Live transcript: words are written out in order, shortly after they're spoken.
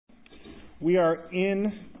We are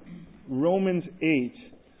in Romans 8.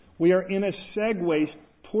 We are in a segue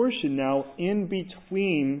portion now in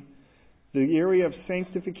between the area of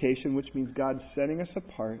sanctification, which means God setting us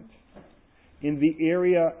apart, in the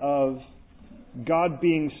area of God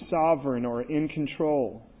being sovereign or in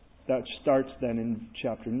control. That starts then in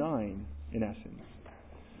chapter 9, in essence.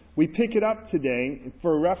 We pick it up today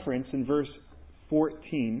for reference in verse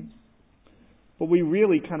 14, but we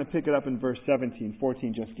really kind of pick it up in verse 17.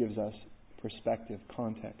 14 just gives us perspective,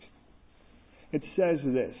 context. It says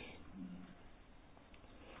this: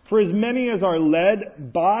 "For as many as are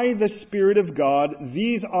led by the Spirit of God,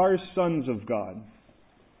 these are sons of God.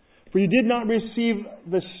 For you did not receive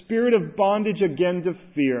the spirit of bondage again to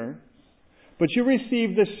fear, but you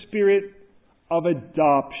received the Spirit of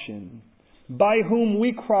adoption, by whom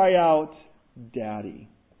we cry out, Daddy,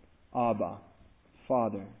 Abba,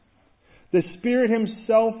 Father. The Spirit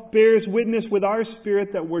Himself bears witness with our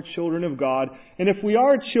spirit that we're children of God. And if we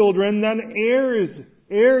are children, then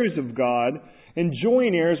heirs of God, and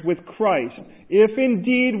joint heirs with Christ, if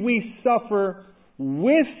indeed we suffer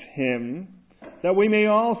with Him, that we may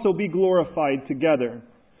also be glorified together.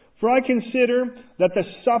 For I consider that the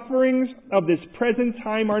sufferings of this present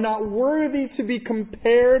time are not worthy to be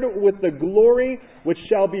compared with the glory which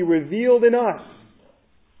shall be revealed in us."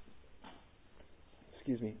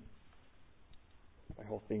 Excuse me. My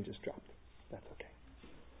whole thing just dropped. That's okay.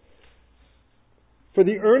 "For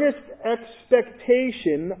the earnest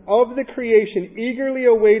expectation of the creation eagerly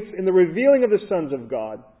awaits in the revealing of the sons of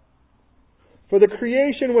God. For the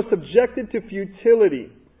creation was subjected to futility,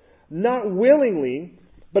 not willingly,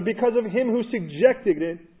 but because of Him who subjected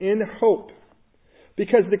it in hope.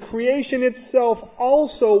 Because the creation itself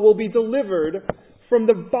also will be delivered from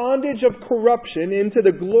the bondage of corruption into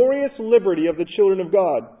the glorious liberty of the children of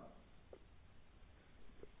God.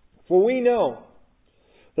 For we know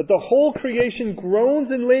that the whole creation groans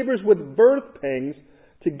and labors with birth pangs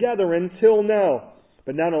together until now.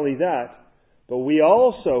 But not only that, but we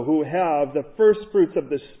also who have the first fruits of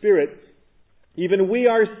the Spirit, even we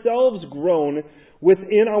ourselves groan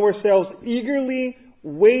within ourselves, eagerly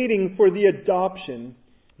waiting for the adoption,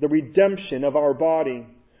 the redemption of our body.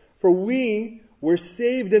 For we were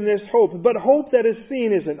saved in this hope. But hope that is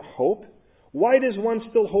seen isn't hope. Why does one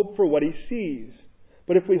still hope for what he sees?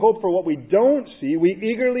 But if we hope for what we don't see, we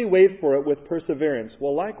eagerly wait for it with perseverance.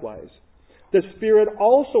 Well, likewise, the Spirit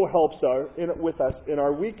also helps with us in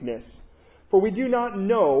our weakness. For we do not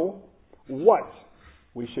know what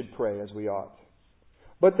we should pray as we ought.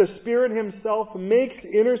 But the Spirit Himself makes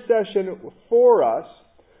intercession for us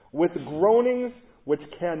with groanings which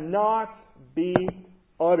cannot be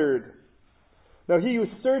uttered. Now He who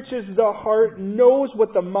searches the heart knows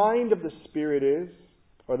what the mind of the Spirit is,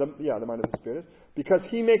 the mind of the Spirit is, because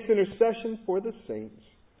He makes intercession for the saints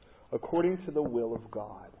according to the will of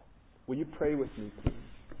God." Will you pray with me, please?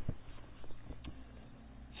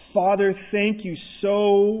 Father, thank You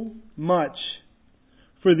so much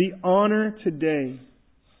for the honor today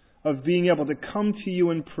of being able to come to You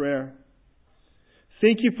in prayer.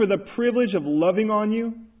 Thank You for the privilege of loving on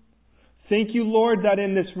You. Thank You, Lord, that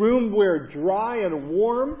in this room we're dry and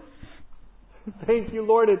warm. Thank You,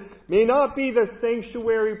 Lord, it may not be the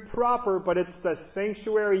sanctuary proper, but it's the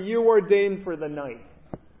sanctuary You ordained for the night.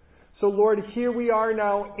 So, Lord, here we are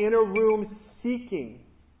now in a room seeking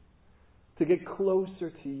to get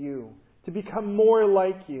closer to You, to become more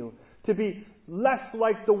like You, to be less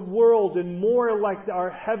like the world and more like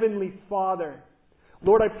our Heavenly Father.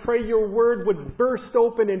 Lord, I pray Your Word would burst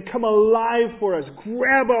open and come alive for us,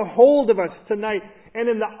 grab a hold of us tonight. And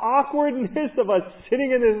in the awkwardness of us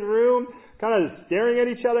sitting in this room, kind of staring at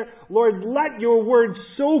each other, Lord, let Your Word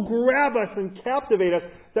so grab us and captivate us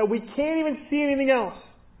that we can't even see anything else.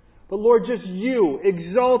 But Lord, just You,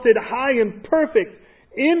 exalted, high and perfect,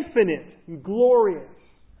 infinite and glorious.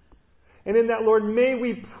 And in that, Lord, may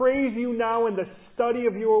we praise You now in the study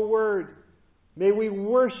of Your Word. May we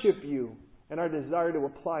worship You and our desire to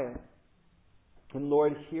apply it. And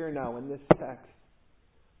Lord, here now in this text,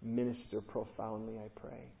 minister profoundly, I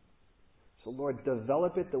pray. So Lord,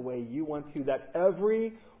 develop it the way You want to, that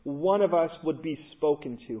every one of us would be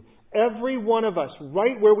spoken to. Every one of us,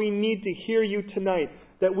 right where we need to hear You tonight,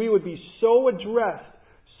 that we would be so addressed,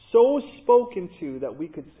 so spoken to, that we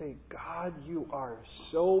could say, God, You are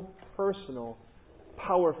so personal,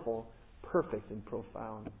 powerful, perfect, and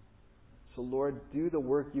profound. So Lord, do the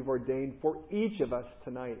work You've ordained for each of us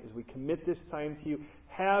tonight as we commit this time to You.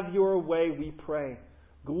 Have Your way, we pray.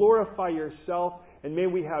 Glorify Yourself, and may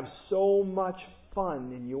we have so much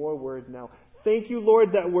fun in Your Word now. Thank You, Lord,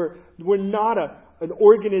 that we're not an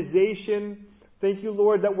organization. Thank You,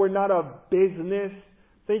 Lord, that we're not a business,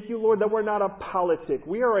 Thank you, Lord, that we're not a politic.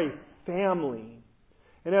 We are a family.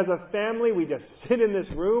 And as a family, we just sit in this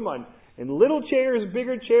room in little chairs,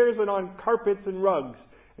 bigger chairs, and on carpets and rugs.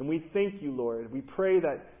 And we thank you, Lord. We pray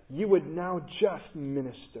that you would now just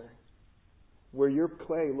minister. We're your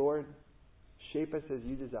clay, Lord. Shape us as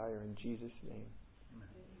you desire in Jesus' name.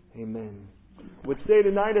 Amen. Would say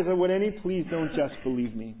tonight, as I would any, please don't just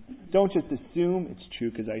believe me. Don't just assume it's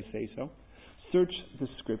true because I say so. Search the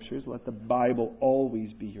Scriptures. Let the Bible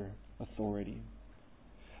always be your authority.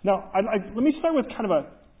 Now, let me start with kind of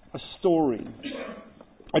a story.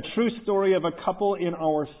 A true story of a couple in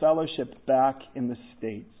our fellowship back in the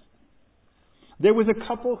States. There was a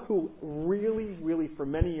couple who really, really, for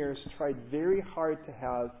many years, tried very hard to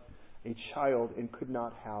have a child and could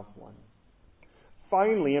not have one.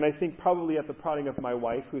 Finally, and I think probably at the prodding of my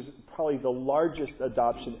wife, who's probably the largest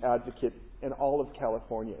adoption advocate in all of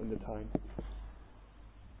California in the time,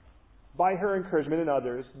 by her encouragement and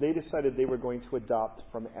others, they decided they were going to adopt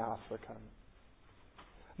from Africa.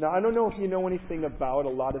 Now, I don't know if you know anything about a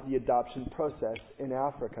lot of the adoption process in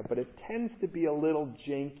Africa, but it tends to be a little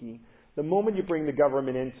janky. The moment you bring the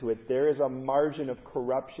government into it, there is a margin of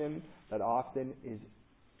corruption that often is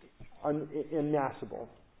inaccessible.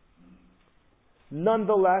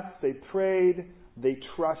 Nonetheless, they prayed, they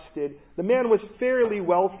trusted. The man was fairly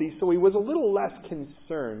wealthy, so he was a little less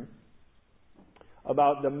concerned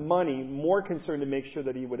about the money, more concerned to make sure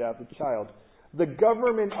that he would have the child. The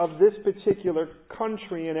government of this particular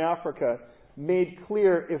country in Africa made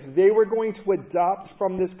clear if they were going to adopt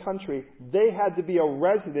from this country, they had to be a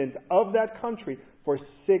resident of that country for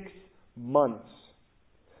 6 months.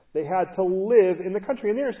 They had to live in the country.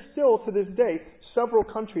 And there are still, to this day, several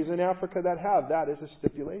countries in Africa that have that as a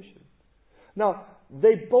stipulation. Now,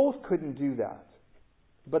 they both couldn't do that.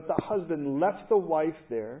 But the husband left the wife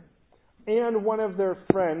there and one of their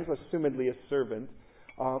friends, assumedly a servant,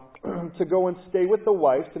 to go and stay with the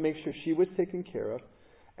wife to make sure she was taken care of.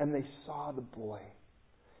 And they saw the boy.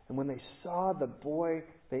 And when they saw the boy,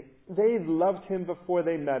 they loved him before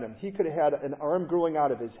they met him. He could have had an arm growing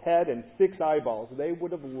out of his head and 6 eyeballs. They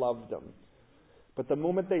would have loved him. But the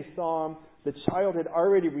moment they saw him, the child had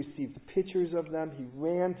already received pictures of them. He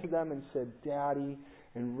ran to them and said, "Daddy,"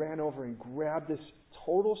 and ran over and grabbed this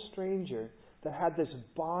total stranger that had this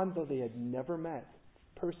bond, though they had never met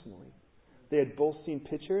personally. They had both seen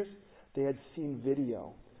pictures. They had seen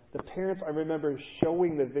video. The parents, I remember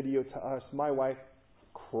showing the video to us. My wife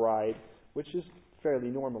cried, which is fairly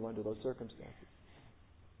normal under those circumstances.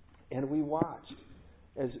 And we watched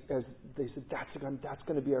as they said, that's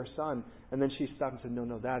going to be our son. And then she stopped and said,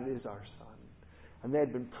 no, that is our son. And they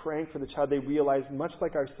had been praying for the child. They realized, much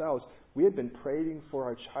like ourselves, we had been praying for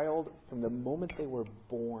our child from the moment they were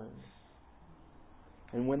born.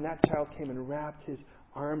 And when that child came and wrapped his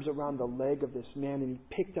arms around the leg of this man, and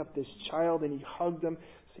he picked up this child and he hugged him.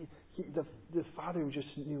 See, the father just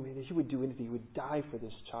knew that he would do anything. He would die for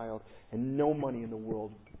this child, and no money in the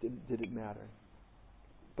world did it matter.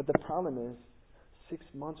 But the problem is, 6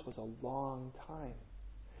 months was a long time.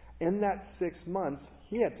 In that 6 months,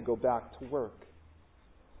 he had to go back to work.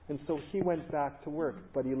 And so he went back to work,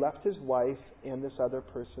 but he left his wife and this other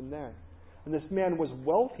person there. And this man was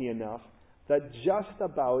wealthy enough that just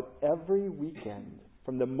about every weekend,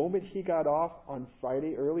 from the moment he got off on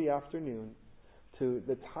Friday early afternoon to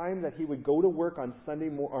the time that he would go to work on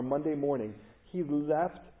or Monday morning, he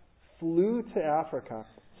left, flew to Africa,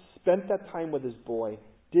 spent that time with his boy,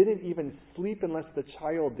 didn't even sleep unless the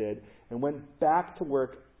child did, and went back to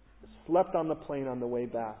work, slept on the plane on the way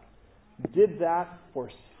back. Did that for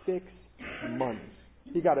 6 months.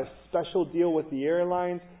 He got a special deal with the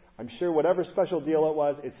airlines. I'm sure whatever special deal it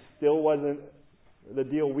was, it still wasn't the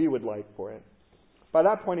deal we would like for it. By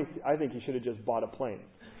that point, I think he should have just bought a plane.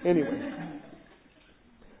 Anyway.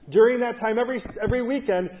 During that time, every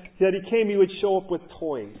weekend that he came, he would show up with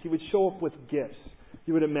toys. He would show up with gifts.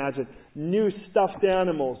 You would imagine new stuffed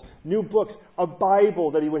animals, new books, a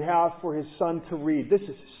Bible that he would have for his son to read. This is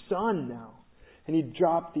his son now. And he'd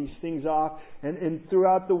drop these things off. And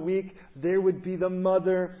throughout the week, there would be the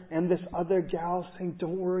mother and this other gal saying,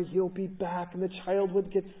 "Don't worry, he'll be back." And the child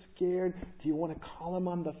would get scared. "Do you want to call him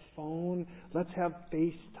on the phone? Let's have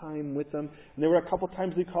FaceTime with him." And there were a couple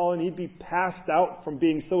times we'd call and he'd be passed out from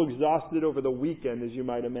being so exhausted over the weekend, as you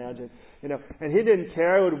might imagine. And he didn't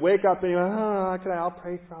care. He would wake up and he'd go, I'll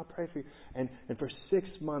pray for you. And for 6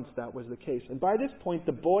 months that was the case. And by this point,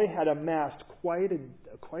 the boy had amassed quite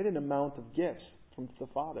an amount of gifts from the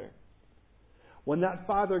father. When that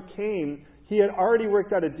father came, he had already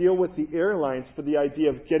worked out a deal with the airlines for the idea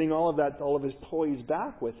of getting all of his toys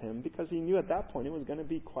back with him, because he knew at that point it was going to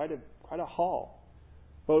be quite a haul.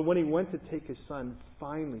 But when he went to take his son,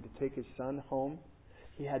 finally to take his son home,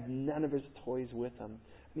 he had none of his toys with him.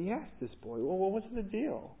 And he asked this boy, well, what's the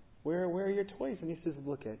deal? Where are your toys? And he says,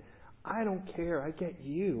 look, I don't care. I get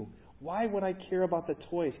you. Why would I care about the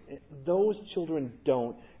toys? Those children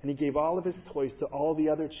don't. And he gave all of his toys to all the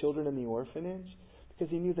other children in the orphanage because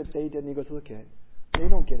he knew that they didn't. He goes, look, they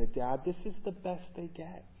don't get it, Dad. This is the best they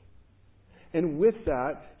get. And with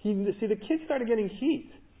that, the kids started getting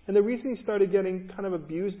heat. And the reason he started getting kind of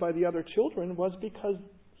abused by the other children was because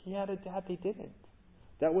he had a dad they didn't.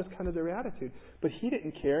 That was kind of their attitude. But he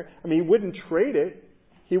didn't care. I mean, he wouldn't trade it.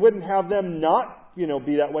 He wouldn't have them not, be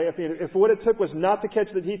that way. If what it took was not to catch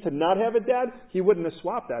the heat, to not have a dad, he wouldn't have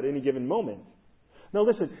swapped that at any given moment. Now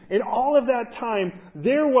listen, in all of that time,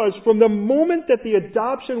 there was, from the moment that the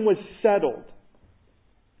adoption was settled,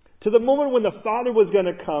 to the moment when the father was going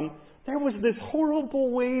to come, there was this horrible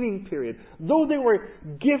waiting period. Though there were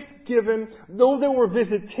gifts given, though there were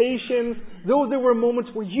visitations, though there were moments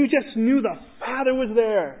where you just knew the father was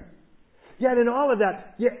there. Yet in all of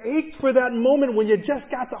that, you ached for that moment when you just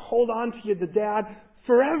got to hold on to the dad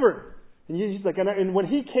forever. And when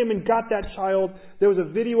he came and got that child, there was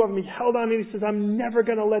a video of him. He held on and he says, I'm never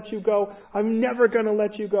going to let you go. I'm never going to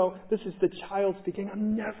let you go. This is the child speaking.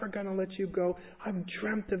 I'm never going to let you go. I've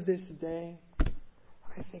dreamt of this day.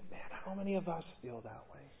 I think, man, how many of us feel that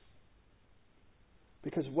way?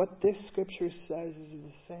 Because what this scripture says is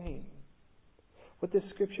the same. What this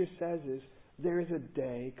scripture says is there is a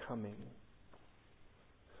day coming.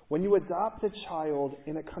 When you adopt a child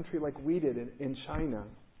in a country like we did in China,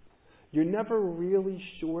 you're never really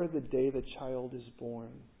sure the day the child is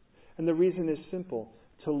born. And the reason is simple.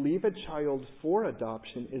 To leave a child for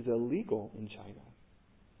adoption is illegal in China.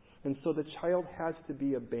 And so the child has to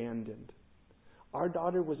be abandoned. Our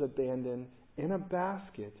daughter was abandoned in a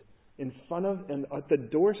basket in front of and at the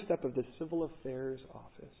doorstep of the Civil Affairs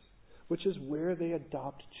Office, which is where they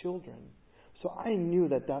adopt children. So I knew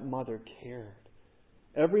that mother cared.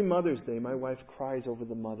 Every Mother's Day, my wife cries over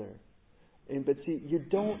the mother. But see, you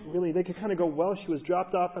don't really, they can kind of go, well, she was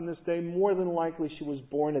dropped off on this day. More than likely she was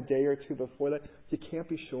born a day or two before that. You can't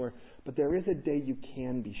be sure. But there is a day you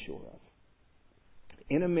can be sure of.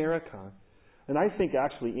 In America, and I think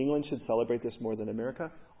actually England should celebrate this more than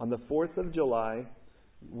America, on the 4th of July,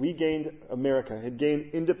 America had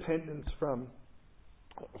gained independence from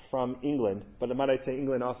England. But might I say,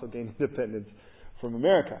 England also gained independence from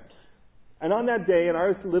America. And on that day, in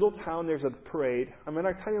our little town, there's a parade. I mean,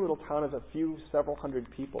 our tiny little town has several hundred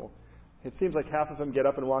people. It seems like half of them get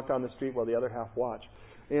up and walk down the street while the other half watch.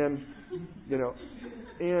 And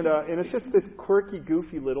it's just this quirky,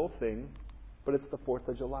 goofy little thing, but it's the 4th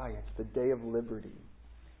of July. It's the Day of Liberty.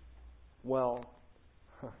 Well,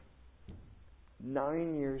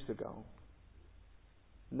 9 years ago,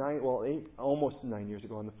 almost 9 years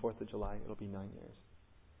ago on the 4th of July, it'll be 9 years,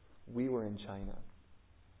 we were in China.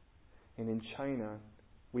 And in China,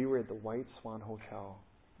 we were at the White Swan Hotel.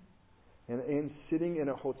 And sitting in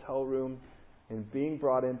a hotel room and being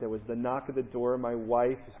brought in, there was the knock at the door. My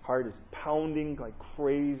wife's heart is pounding like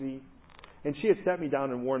crazy. And she had sat me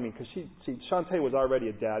down and warned me because Shantae was already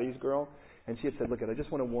a daddy's girl. And she had said, look, I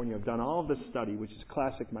just want to warn you. I've done all of this study, which is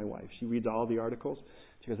classic my wife. She reads all the articles.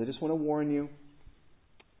 She goes, I just want to warn you.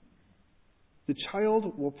 This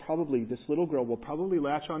little girl will probably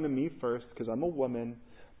latch on to me first because I'm a woman.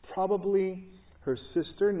 Probably her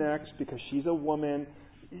sister next because she's a woman.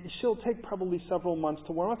 She'll take probably several months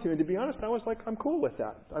to warm up to you. And to be honest, I was like, I'm cool with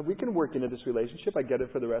that. We can work into this relationship. I get it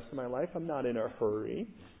for the rest of my life. I'm not in a hurry,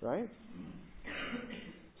 right?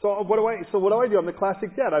 So what do I do? I'm the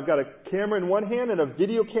classic dad. I've got a camera in one hand and a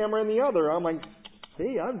video camera in the other. I'm like,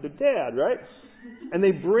 hey, I'm the dad, right? And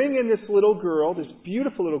they bring in this little girl, this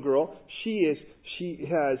beautiful little girl. She's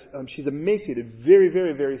emaciated, very,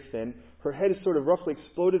 very, very thin. Her head is sort of roughly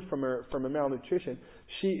exploded from her malnutrition.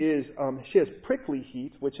 She has prickly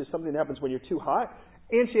heat, which is something that happens when you're too hot,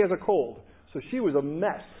 and she has a cold. So she was a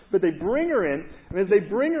mess. But they bring her in, and as they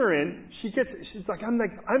bring her in, she's like, I'm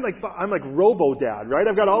like Robo Dad, right?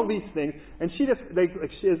 I've got all these things, and as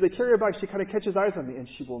they carry her back, she kind of catches eyes on me, and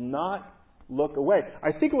she will not look away.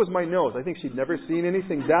 I think it was my nose. I think she'd never seen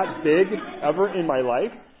anything that big ever in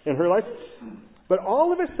her life. But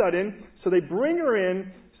all of a sudden, so they bring her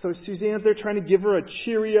in. So Suzanne's there trying to give her a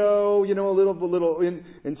Cheerio, a little, and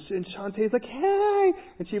Shantae's like, hey!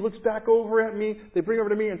 And she looks back over at me. They bring her over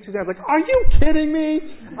to me, and Suzanne's like, are you kidding me?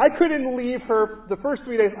 I couldn't leave her the first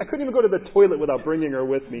 3 days. I couldn't even go to the toilet without bringing her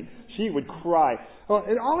with me. She would cry.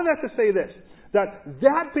 And all of that to say this,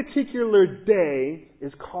 that particular day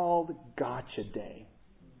is called Gotcha Day.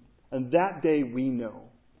 And that day we know.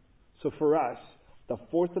 So for us, the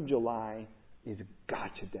 4th of July is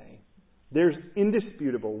gotcha day. There's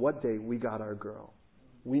indisputable what day we got our girl.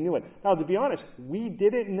 We knew it. Now, to be honest, we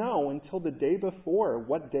didn't know until the day before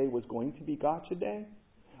what day was going to be gotcha day.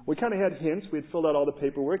 We kind of had hints. We had filled out all the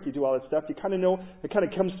paperwork. You do all that stuff. You kind of know. It kind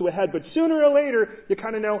of comes to a head. But sooner or later, you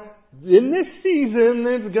kind of know, in this season,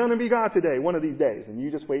 it's going to be gotcha day, one of these days. And you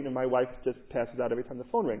just wait, and my wife just passes out every time the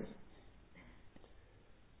phone rings.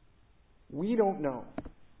 We don't know.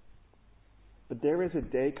 But there is a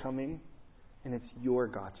day coming, and it's your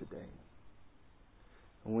gotcha day.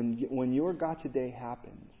 And when your gotcha day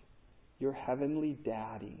happens, your heavenly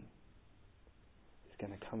daddy is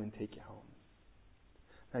going to come and take you home.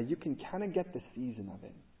 Now, you can kind of get the season of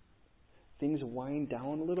it. Things wind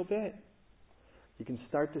down a little bit. You can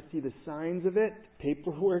start to see the signs of it.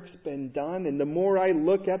 Paperwork's been done. And the more I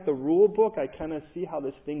look at the rule book, I kind of see how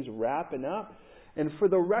this thing's wrapping up. And for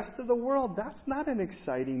the rest of the world, that's not an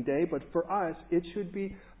exciting day. But for us, it should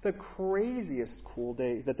be the craziest cool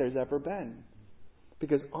day that there's ever been.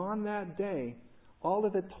 Because on that day, all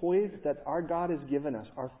of the toys that our God has given us,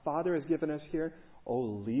 our Father has given us here,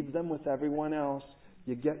 leave them with everyone else.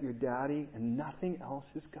 You get your daddy, and nothing else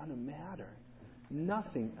is going to matter.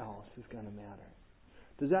 Nothing else is going to matter.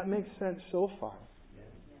 Does that make sense so far?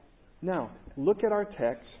 Now, look at our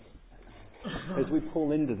text as we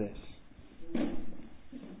pull into this.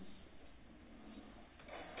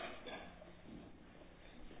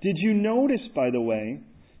 Did you notice, by the way,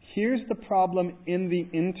 here's the problem in the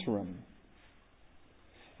interim.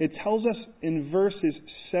 It tells us in verses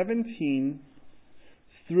 17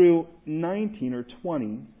 through 19 or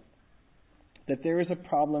 20 that there is a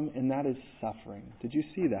problem, and that is suffering. Did you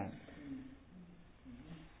see that?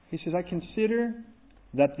 He says, I consider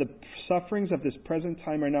that the sufferings of this present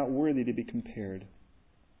time are not worthy to be compared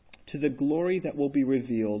to the glory that will be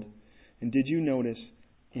revealed. And did you notice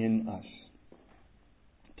in us?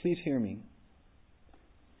 Please hear me.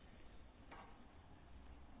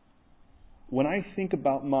 When I think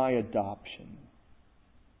about my adoption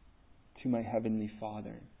to my Heavenly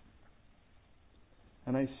Father,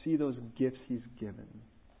 and I see those gifts He's given,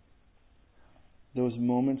 those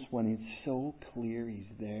moments when it's so clear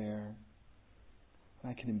He's there,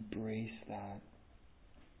 and I can embrace that.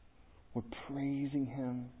 We're praising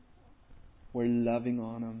Him. We're loving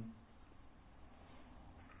on Him.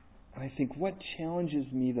 And I think, what challenges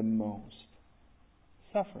me the most?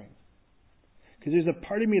 Suffering. Because there's a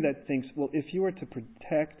part of me that thinks, well, if you were to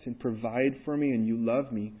protect and provide for me and you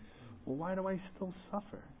love me, well, why do I still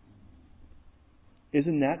suffer?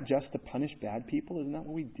 Isn't that just to punish bad people? Isn't that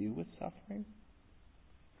what we do with suffering?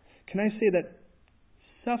 Can I say that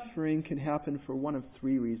suffering can happen for one of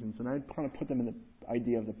three reasons, and I want to put them in the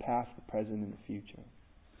idea of the past, the present, and the future.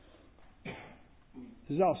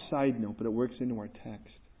 This is all side note, but it works into our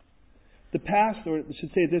text. The past, or I should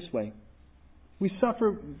say it this way, we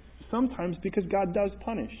suffer sometimes because God does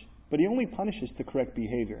punish, but He only punishes the correct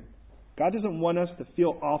behavior. God doesn't want us to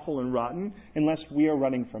feel awful and rotten unless we are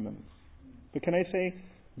running from Him. But can I say,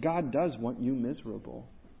 God does want you miserable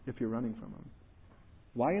if you're running from Him.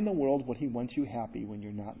 Why in the world would He want you happy when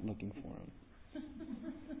you're not looking for Him?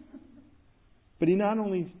 But He not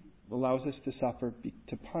only allows us to suffer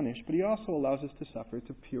to punish, but He also allows us to suffer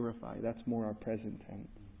to purify. That's more our present tense.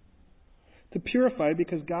 To purify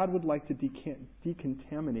because God would like to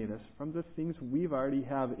decontaminate us from the things we've already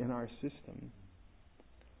have in our system.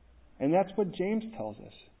 And that's what James tells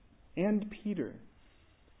us, and Peter,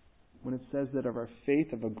 when it says that of our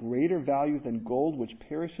faith of a greater value than gold, which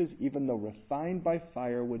perishes even though refined by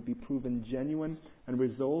fire, would be proven genuine and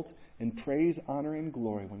result in praise, honor, and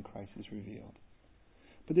glory when Christ is revealed.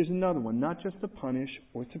 But there's another one, not just to punish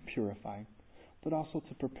or to purify, but also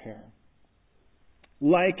to prepare.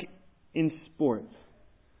 Like in sports,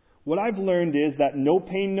 what I've learned is that no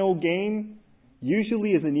pain, no gain usually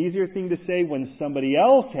is an easier thing to say when somebody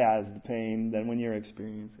else has the pain than when you're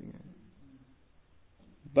experiencing it.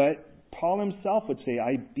 But Paul himself would say,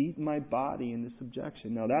 I beat my body into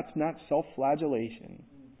subjection. Now, that's not self-flagellation.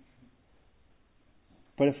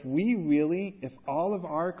 But if all of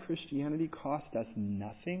our Christianity cost us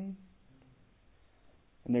nothing,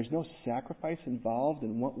 and there's no sacrifice involved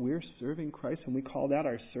in what we're serving Christ, and we call that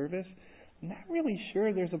our service, I'm not really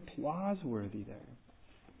sure there's applause worthy there.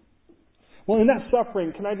 Well, in that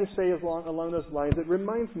suffering, can I just say along those lines, it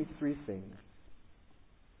reminds me three things.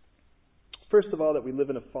 First of all, that we live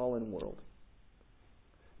in a fallen world.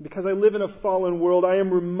 Because I live in a fallen world, I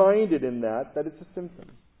am reminded in that it's a symptom.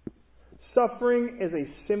 Suffering is a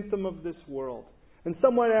symptom of this world. And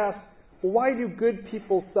someone asks, well, why do good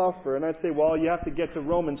people suffer? And I'd say, well, you have to get to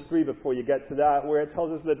Romans 3 before you get to that, where it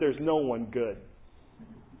tells us that there's no one good.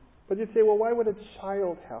 But you'd say, well, why would a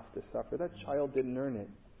child have to suffer? That child didn't earn it.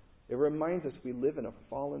 It reminds us we live in a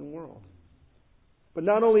fallen world. But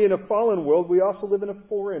not only in a fallen world, we also live in a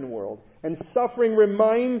foreign world. And suffering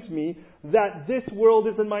reminds me that this world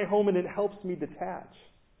isn't my home, and it helps me detach.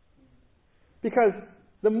 Because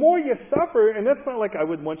the more you suffer, and that's not like I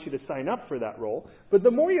would want you to sign up for that role, but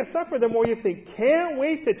the more you suffer, the more you think, can't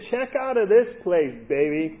wait to check out of this place,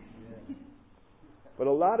 baby. Yeah. But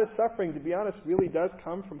a lot of suffering, to be honest, really does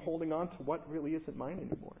come from holding on to what really isn't mine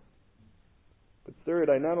anymore. But third,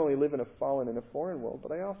 I not only live in a fallen and a foreign world,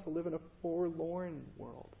 but I also live in a forlorn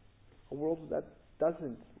world. A world that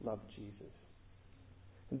doesn't love Jesus.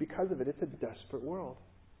 And because of it, it's a desperate world.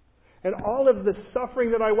 And all of the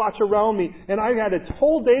suffering that I watch around me, and I had a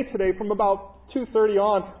whole day today from about 2:30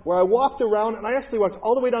 on, where I walked around, and I actually walked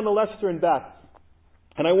all the way down to Leicester and back.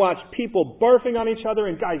 And I watched people barfing on each other,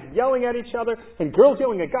 and guys yelling at each other, and girls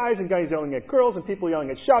yelling at guys, and guys yelling at girls, and people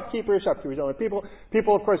yelling at shopkeepers yelling at people.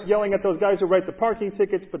 People, of course, yelling at those guys who write the parking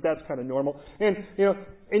tickets, but that's kind of normal. And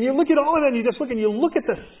you look at all of that, and you just look, and you look at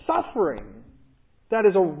the suffering that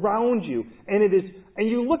is around you, and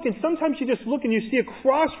you look, and sometimes you just look, and you see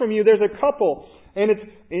across from you, there's a couple, and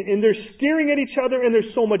they're staring at each other, and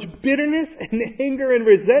there's so much bitterness and anger and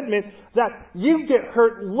resentment that you get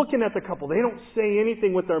hurt looking at the couple. They don't say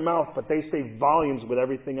anything with their mouth, but they say volumes with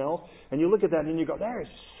everything else. And you look at that and you go, there is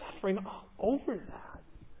suffering all over that.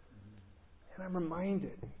 And I'm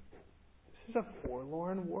reminded, this is a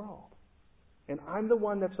forlorn world. And I'm the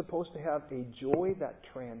one that's supposed to have a joy that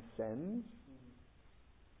transcends.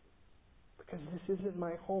 Because this isn't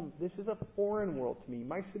my home. This is a foreign world to me.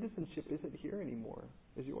 My citizenship isn't here anymore.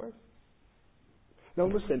 Is yours? Now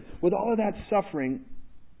listen, with all of that suffering,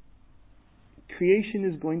 creation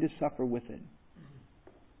is going to suffer with it.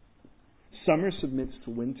 Summer submits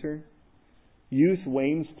to winter. Youth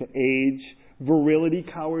wanes to age. Virility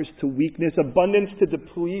cowers to weakness. Abundance to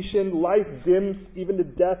depletion. Life dims even to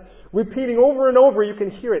death. Repeating over and over, you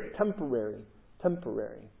can hear it. Temporary.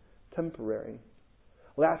 Temporary. Temporary.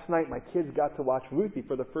 Last night, my kids got to watch Ruthie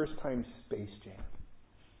for the first time, Space Jam.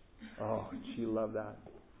 Oh, she loved that.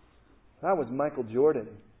 That was Michael Jordan.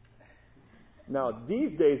 Now,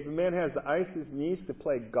 these days, the man has to ice his knees to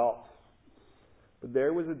play golf. But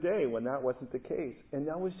there was a day when that wasn't the case. And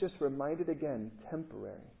I was just reminded again,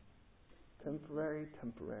 temporary. Temporary,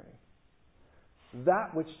 temporary.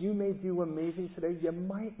 That which you may do amazing today, you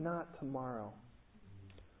might not tomorrow.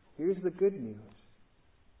 Here's the good news.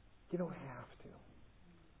 You don't have to.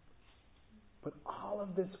 But all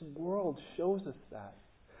of this world shows us that.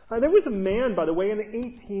 There was a man, by the way, in the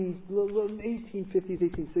 1850s,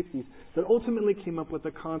 1860s, that ultimately came up with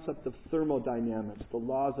the concept of thermodynamics, the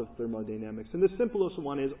laws of thermodynamics. And the simplest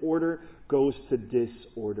one is order goes to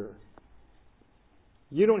disorder.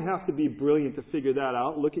 You don't have to be brilliant to figure that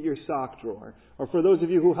out. Look at your sock drawer. Or for those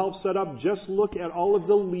of you who help set up, just look at all of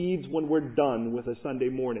the leads when we're done with a Sunday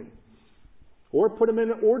morning. Or put them in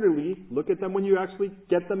orderly. Look at them when you actually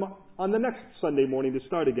get them on the next Sunday morning to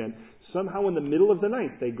start again. Somehow in the middle of the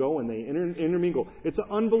night, they go and they intermingle. It's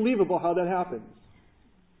unbelievable how that happens.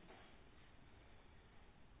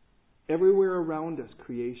 Everywhere around us,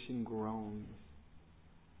 creation groans.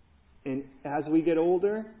 And as we get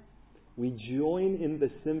older, we join in the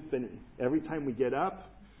symphony. Every time we get up,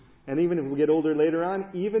 and even if we get older later on,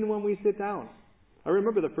 even when we sit down. I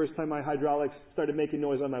remember the first time my hydraulics started making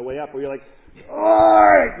noise on my way up, where you're like,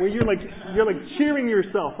 alright! Where you're like cheering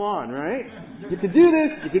yourself on, right? You can do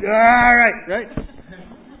this, you can, alright, right?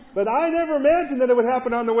 But I never imagined that it would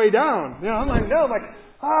happen on the way down. You know, I'm like,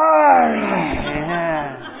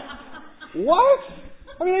 alright. What?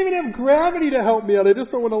 I mean, I even have gravity to help me out. I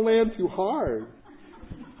just don't want to land too hard.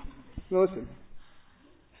 Now listen.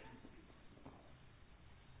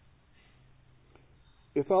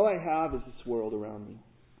 If all I have is this world around me,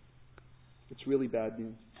 it's really bad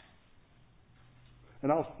news.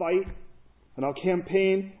 And I'll fight, and I'll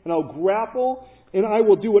campaign, and I'll grapple, and I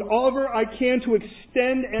will do whatever I can to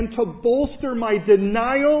extend and to bolster my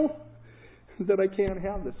denial that I can't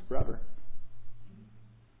have this forever.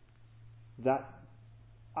 I'll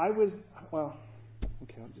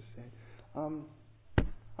just say,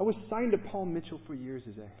 I was signed to Paul Mitchell for years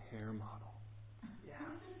as a hair model.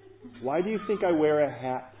 Why do you think I wear a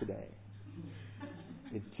hat today?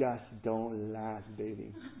 It just don't last,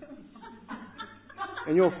 baby.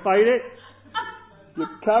 And you'll fight it. You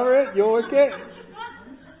cover it. You'll work it.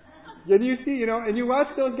 Then you see, and you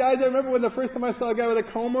watch those guys. I remember when the first time I saw a guy with a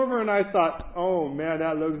comb over, and I thought, oh man,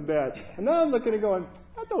 that looks bad. And now I'm looking and going,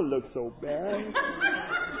 that don't look so bad.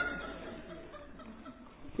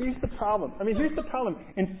 Here's the problem. Here's the problem.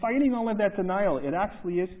 In fighting all of that denial, it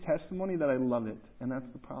actually is testimony that I love it. And that's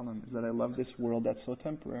the problem, is that I love this world that's so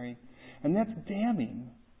temporary. And that's damning.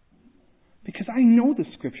 Because I know the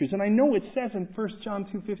Scriptures, and I know it says in 1 John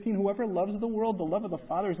 2:15, whoever loves the world, the love of the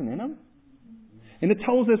Father isn't in him. And it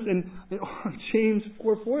tells us in James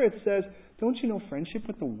 4:4, it says, don't you know friendship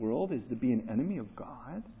with the world is to be an enemy of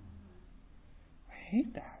God? I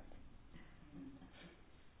hate that.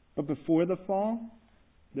 But before the fall,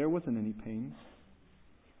 there wasn't any pain.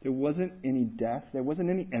 There wasn't any death. There wasn't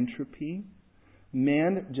any entropy.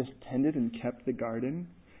 Man just tended and kept the garden.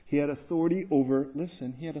 He had authority over,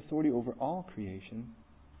 he had authority over all creation.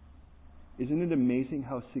 Isn't it amazing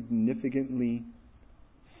how significantly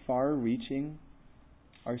far-reaching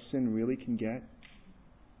our sin really can get?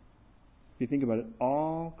 If you think about it,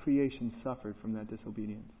 all creation suffered from that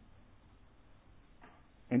disobedience.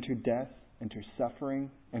 Enter death, enter suffering,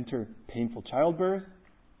 enter painful childbirth.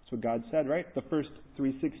 That's what God said, right? The first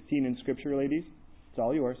 3:16 in Scripture, ladies. It's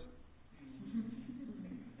all yours.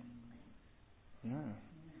 Yeah.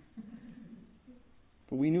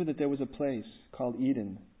 But we knew that there was a place called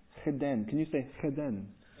Eden. Cheden. Can you say Cheden?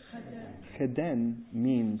 Cheden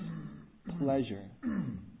means pleasure.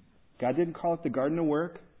 God didn't call it the garden of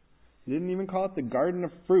work. He didn't even call it the garden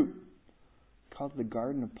of fruit. He called it the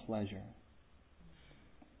garden of pleasure.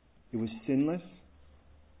 It was sinless.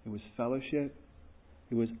 It was fellowship.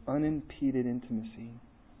 It was unimpeded intimacy.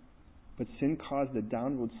 But sin caused a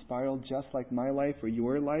downward spiral just like my life or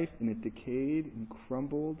your life, and it decayed and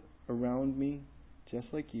crumbled around me just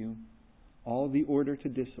like you. All the order to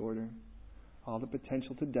disorder, all the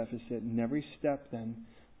potential to deficit, and every step then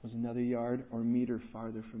was another yard or meter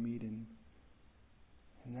farther from Eden.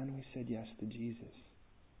 And then we said yes to Jesus,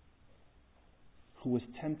 who was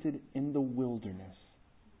tempted in the wilderness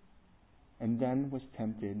and then was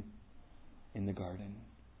tempted in the garden.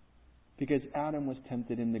 Because Adam was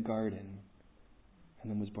tempted in the garden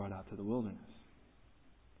and then was brought out to the wilderness.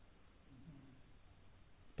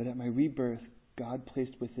 But at my rebirth, God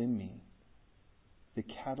placed within me the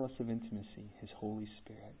catalyst of intimacy, His Holy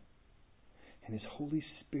Spirit. And His Holy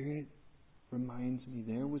Spirit reminds me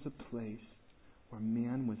there was a place where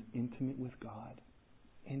man was intimate with God.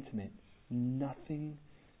 Intimate. Nothing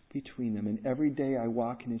between them. And every day I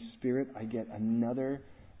walk in His Spirit, I get another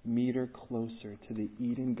meter closer to the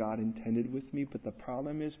Eden God intended with me. But the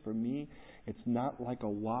problem is, for me, it's not like a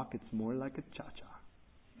walk, it's more like a cha-cha.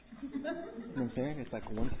 You know what I'm saying? It's like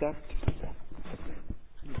one step, 2 steps.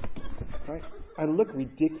 Right? I look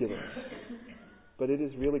ridiculous. But it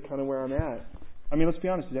is really kind of where I'm at. Let's be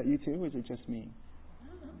honest, is that you too, or is it just me?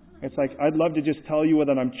 It's like, I'd love to just tell you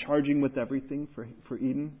that I'm charging with everything for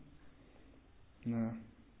Eden. No.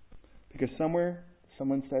 Because somewhere,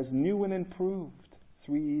 someone says, new and improved,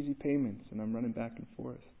 3 easy payments, and I'm running back and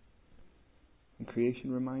forth. And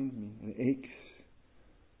creation reminds me, and it aches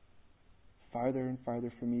farther and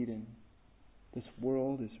farther from Eden. This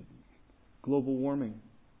world is global warming.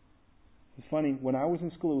 It's funny, when I was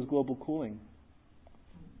in school, it was global cooling.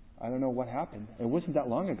 I don't know what happened. It wasn't that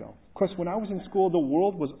long ago. Of course, when I was in school, the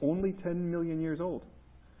world was only 10 million years old.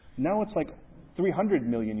 Now it's like 300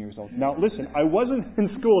 million years old. Now listen, I wasn't in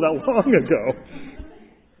school that long ago.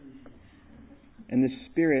 And the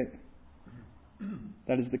Spirit,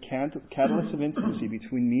 that is the catalyst of intimacy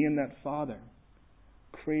between me and that Father,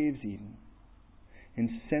 craves Eden. And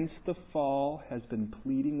since the fall has been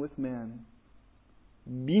pleading with man,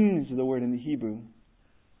 bin is the word in the Hebrew,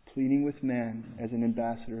 pleading with man as an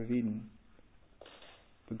ambassador of Eden.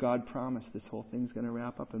 But God promised this whole thing's going to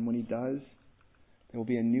wrap up, and when He does, there will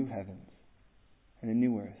be a new heavens and a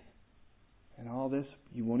new earth. And all this,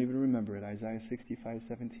 you won't even remember it. Isaiah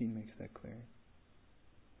 65:17 makes that clear.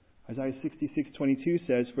 Isaiah 66:22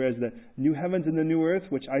 says, for as the new heavens and the new earth,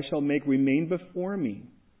 which I shall make remain before me,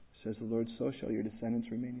 says the Lord, so shall your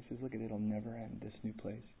descendants remain. He says, look at it, it'll never end, this new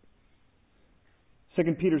place. 2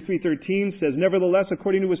 Peter 3:13 says, nevertheless,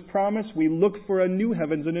 according to His promise, we look for a new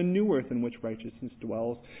heavens and a new earth in which righteousness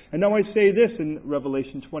dwells. And now I say this in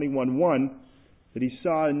Revelation 21:1, that He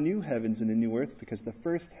saw a new heavens and a new earth, because the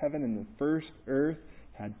first heaven and the first earth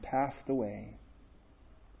had passed away.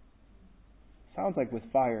 Sounds like with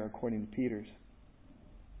fire, according to Peter's.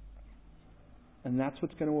 And that's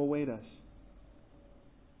what's going to await us.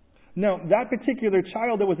 Now, that particular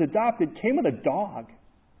child that was adopted came with a dog.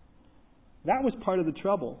 That was part of the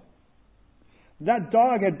trouble. That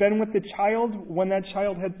dog had been with the child when that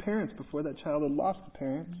child had parents, before that child had lost the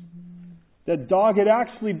parents. That dog had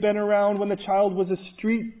actually been around when the child was a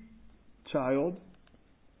street child.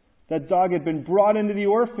 That dog had been brought into the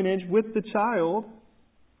orphanage with the child.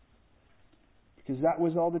 Because that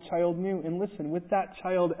was all the child knew. And listen, with that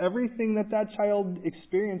child, everything that child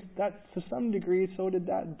experienced, that to some degree, so did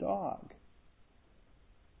that dog.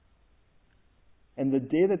 And the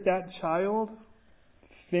day that child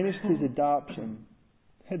finished his adoption,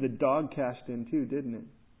 the dog cashed in too, didn't it?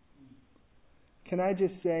 Can I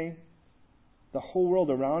just say, the whole world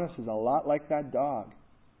around us is a lot like that dog.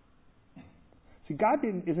 See, God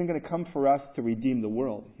isn't going to come for us to redeem the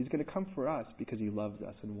world. He's going to come for us because He loves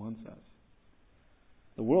us and wants us.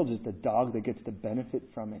 The world is the dog that gets the benefit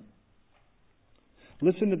from it.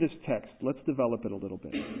 Listen to this text. Let's develop it a little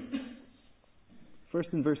bit. First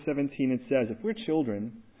in verse 17 it says, if we're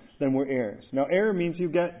children, then we're heirs. Now heir means you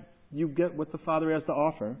get what the Father has to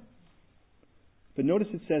offer. But notice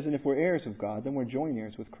it says, and if we're heirs of God, then we're joint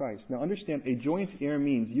heirs with Christ. Now understand, a joint heir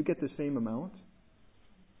means you get the same amount.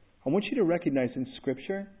 I want you to recognize in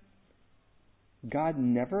Scripture, God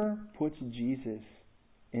never puts Jesus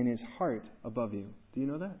in His heart above you. Do you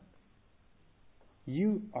know that?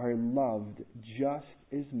 You are loved just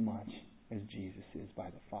as much as Jesus is by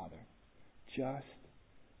the Father. Just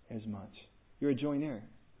as much. You're a joint heir.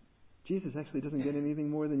 Jesus actually doesn't get anything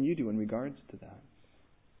more than you do in regards to that.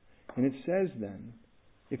 And it says then,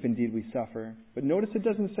 if indeed we suffer, but notice it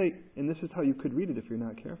doesn't say, and this is how you could read it if you're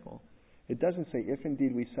not careful, it doesn't say, if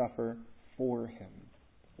indeed we suffer for Him,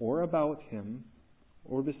 or about Him,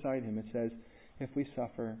 or beside Him. It says, if we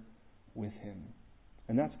suffer with Him.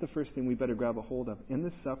 And that's the first thing we better grab a hold of. In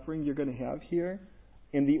the suffering you're going to have here,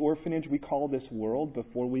 in the orphanage we call this world,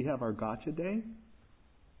 before we have our gotcha day,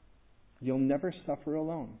 you'll never suffer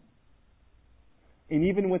alone. And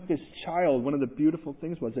even with this child, one of the beautiful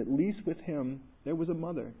things was, at least with him, there was a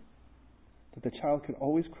mother that the child could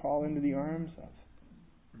always crawl into the arms of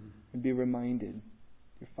and be reminded,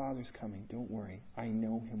 your Father's coming, don't worry, I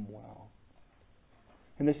know Him well.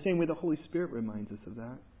 In the same way, the Holy Spirit reminds us of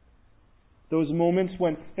that. Those moments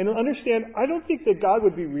when, and understand, I don't think that God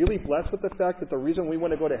would be really blessed with the fact that the reason we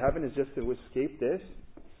want to go to heaven is just to escape this.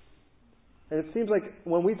 And it seems like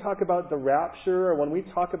when we talk about the rapture or when we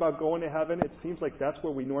talk about going to heaven, it seems like that's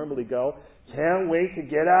where we normally go. Can't wait to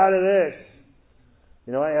get out of this.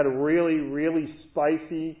 You know, I had a really, really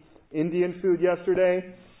spicy Indian food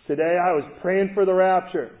yesterday. Today I was praying for the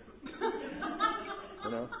rapture.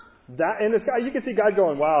 You know, that, and this guy, you can see God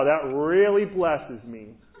going, wow, that really blesses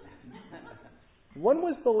me. When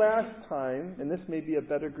was the last time, and this may be a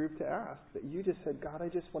better group to ask, that you just said, God, I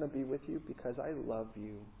just want to be with you because I love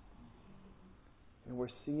you. And we're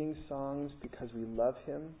singing songs because we love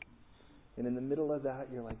Him. And in the middle of that,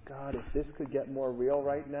 you're like, God, if this could get more real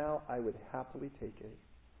right now, I would happily take it.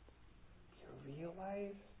 You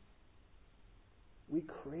realize we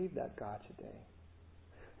crave that God today.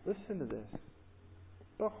 Listen to this.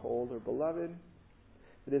 Behold, or beloved,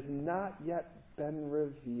 it has not yet been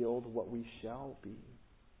revealed what we shall be.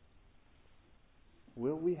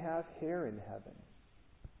 Will we have hair in heaven?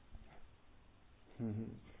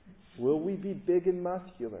 Will we be big and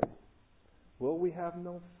muscular? Will we have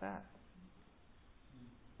no fat?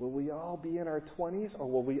 Will we all be in our 20s, or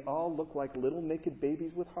will we all look like little naked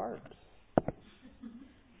babies with harps?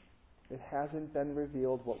 It hasn't been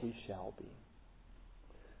revealed what we shall be.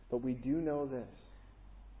 But we do know this,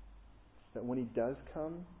 that when He does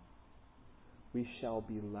come, we shall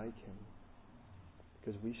be like Him,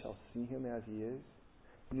 because we shall see Him as He is.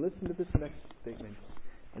 And listen to this next statement.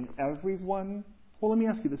 And everyone... Well, let me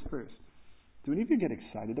ask you this first. Do any of you get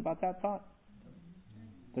excited about that thought?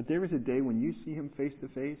 That there is a day when you see Him face to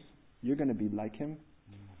face, you're going to be like Him?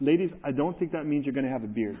 Ladies, I don't think that means you're going to have a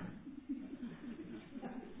beard.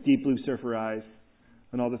 Deep blue surfer eyes,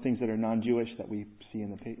 and all the things that are non-Jewish that we see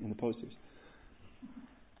in the posters.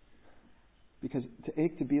 Because to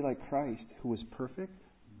ache to be like Christ, who was perfect,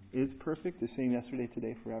 is perfect, the same yesterday,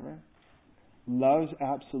 today, forever, loves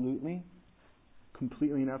absolutely,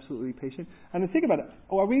 completely and absolutely patient. And then think about it.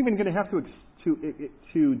 Oh, are we even going to have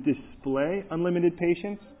to display unlimited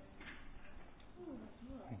patience?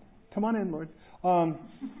 Come on in, Lord.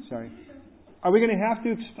 Sorry. Are we going to have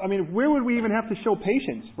to? I mean, where would we even have to show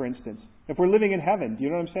patience, for instance, if we're living in heaven? Do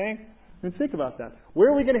you know what I'm saying? I mean, think about that.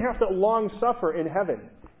 Where are we going to have to long suffer in heaven?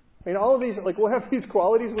 I mean, all of these, like, we'll have these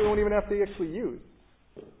qualities we won't even have to actually use.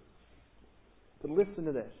 But listen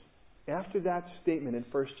to this. After that statement in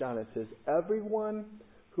 1 John, it says, everyone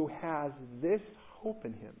who has this hope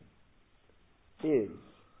in Him is,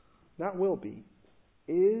 not will be,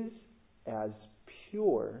 is as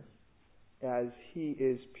pure as He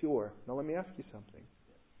is pure. Now let me ask you something.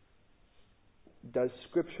 Does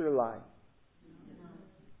Scripture lie?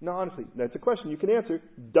 No, honestly, that's a question you can answer.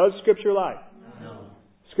 Does Scripture lie? No.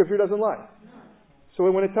 Scripture doesn't lie. No.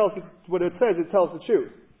 So when it tells what it says, it tells the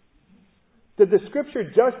truth. Did the Scripture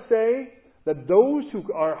just say that those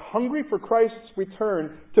who are hungry for Christ's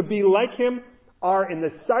return to be like Him are in the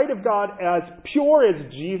sight of God as pure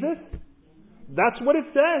as Jesus? That's what it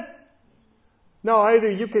says. Now,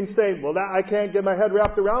 either you can say, well, I can't get my head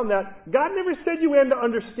wrapped around that. God never said you had to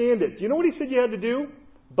understand it. Do you know what He said you had to do?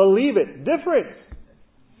 Believe it. Difference.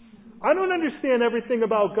 I don't understand everything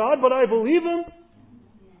about God, but I believe Him.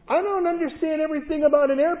 I don't understand everything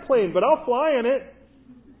about an airplane, but I'll fly in it.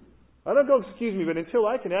 I don't go, excuse me, but until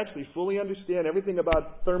I can actually fully understand everything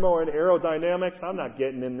about thermo and aerodynamics, I'm not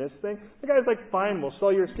getting in this thing. The guy's like, fine, we'll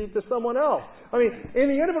sell your seat to someone else. I mean, in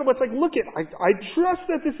the end of it, it's like, look, I trust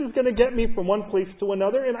that this is going to get me from one place to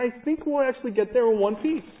another, and I think we'll actually get there in one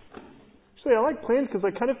piece. Actually, I like planes because I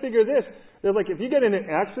kind of figure this. They're like, if you get in an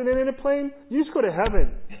accident in a plane, you just go to heaven.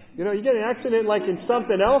 You know, you get an accident like in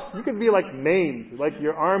something else, you could be like maimed, like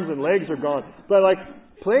your arms and legs are gone. But like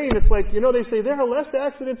plane, it's like, you know, they say there are less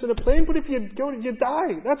accidents in a plane, but if you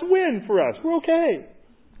die. That's a win for us. We're okay.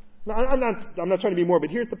 Now, I'm not trying to be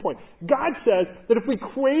morbid. Here's the point. God says that if we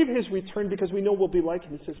crave His return because we know we'll be like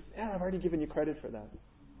Him, He says, I've already given you credit for that.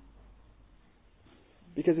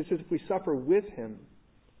 Because it says if we suffer with Him,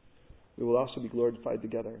 we will also be glorified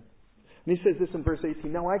together. And He says this in verse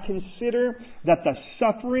 18, now I consider that the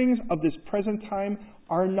sufferings of this present time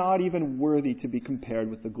are not even worthy to be compared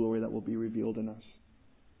with the glory that will be revealed in us.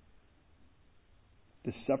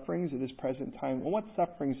 The sufferings of this present time. Well, what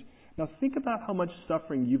sufferings? Now think about how much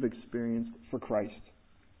suffering you've experienced for Christ.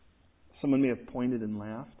 Someone may have pointed and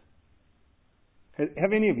laughed.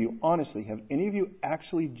 Have any of you, honestly, have any of you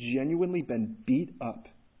actually genuinely been beat up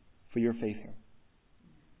for your faith here?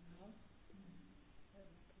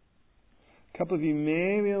 A couple of you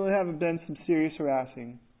maybe have been some serious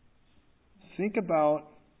harassing. Think about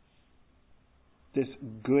this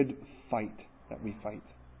good fight that we fight.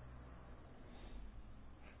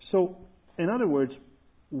 So, in other words,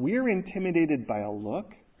 we're intimidated by a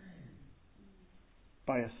look,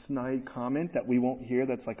 by a snide comment that we won't hear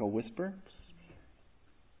that's like a whisper.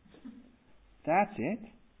 That's it.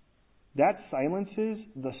 That silences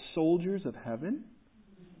the soldiers of heaven.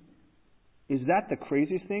 Is that the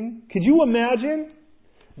craziest thing? Could you imagine?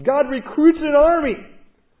 God recruits an army.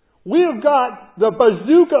 We have got the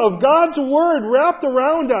bazooka of God's Word wrapped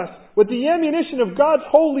around us with the ammunition of God's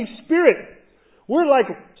Holy Spirit. We're like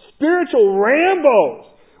spiritual Rambos.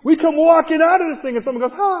 We come walking out of this thing and someone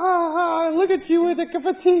goes, ha, ha, ha, look at you with the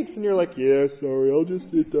fatigues. And you're like, yeah, sorry, I'll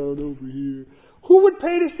just sit down over here. Who would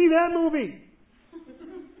pay to see that movie?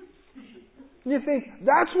 And you think,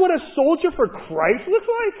 that's what a soldier for Christ looks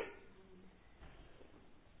like?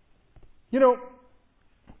 You know,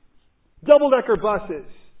 double-decker buses,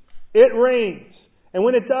 it rains. And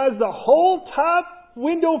when it does, the whole top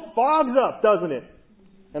window fogs up, doesn't it?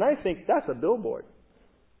 And I think that's a billboard.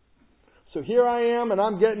 So here I am, and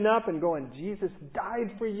I'm getting up and going, Jesus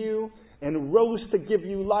died for you and rose to give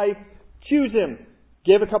you life. Choose Him.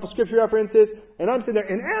 Give a couple scripture references, and I'm sitting there,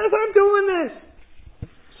 and as I'm doing this,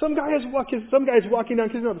 some guy is walking down,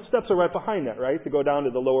 because you know the steps are right behind that, right? To go down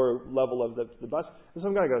to the lower level of the bus. And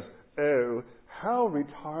some guy goes, oh, how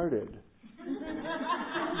retarded.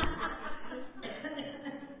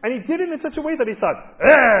 And he did it in such a way that he thought,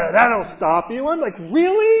 that'll stop you. I'm like,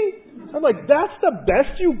 really? I'm like, that's the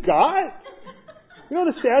best you got? You know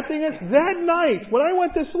the sad thing is, that night, when I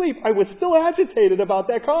went to sleep, I was still agitated about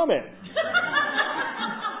that comment.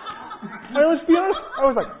 Let's be honest, I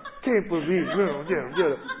was like, can't believe, no.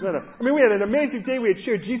 I mean, we had an amazing day. We had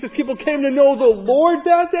shared Jesus. People came to know the Lord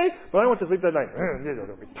that day. But I went to sleep that night.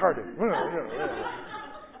 Retarded.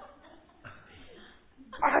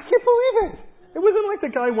 I can't believe it. It wasn't like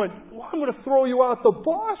the guy went, I'm going to throw you out the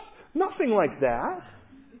bus. Nothing like that.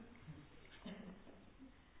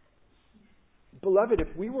 Beloved,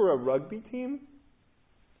 if we were a rugby team,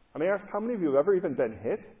 I may ask how many of you have ever even been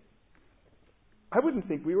hit? I wouldn't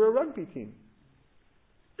think we were a rugby team.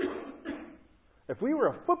 If we were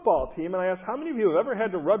a football team, and I ask how many of you have ever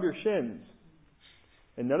had to rub your shins?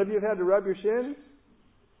 And none of you have had to rub your shins?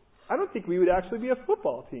 I don't think we would actually be a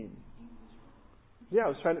football team. Yeah, I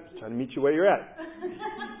was trying to meet you where you're at.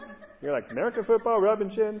 You're like, American football,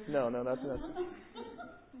 rubbing shins? No, that's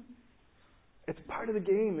it's part of the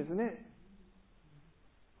game, isn't it?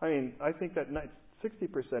 I mean, I think that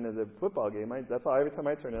 60% of the football game, that's all, every time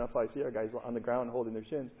I turn it, that's all I see are guys on the ground holding their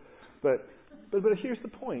shins. But here's the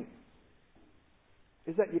point,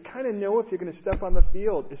 is that you kind of know if you're going to step on the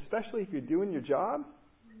field, especially if you're doing your job,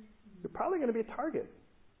 you're probably going to be a target.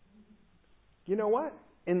 You know what?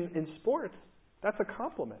 In sports, that's a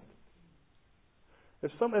compliment.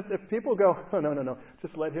 If people go, oh, no,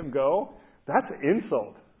 just let him go, that's an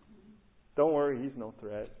insult. Don't worry, he's no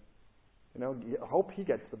threat. I hope he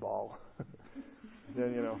gets the ball.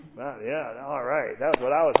 Then, all right, that's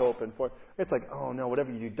what I was hoping for. It's like, oh no,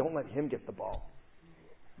 whatever you do, don't let him get the ball.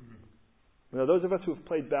 Those of us who have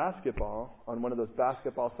played basketball on one of those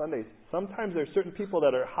basketball Sundays, sometimes there are certain people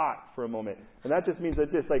that are hot for a moment. And that just means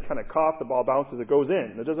that just kind of cough, the ball bounces, it goes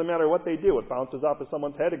in. It doesn't matter what they do. It bounces off of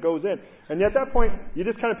someone's head, it goes in. And at that point, you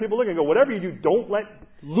just kind of people look and go, whatever you do, don't let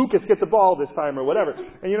Lucas get the ball this time or whatever.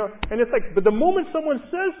 And and it's like, but the moment someone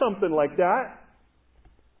says something like that,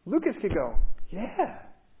 Lucas could go, yeah,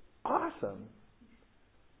 awesome.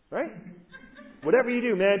 Right? Whatever you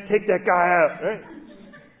do, man, take that guy out. Right?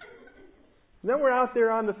 And then we're out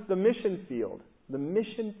there on the mission field. The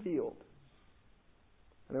mission field.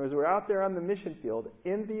 And as we're out there on the mission field,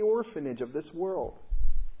 in the orphanage of this world,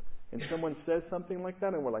 and someone says something like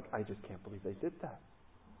that, and we're like, I just can't believe they did that.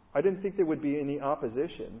 I didn't think there would be any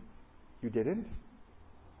opposition. You didn't?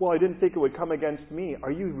 Well, I didn't think it would come against me.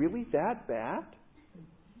 Are you really that bad?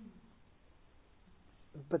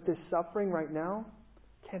 But this suffering right now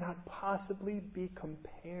cannot possibly be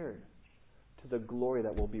compared to the glory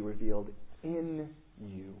that will be revealed in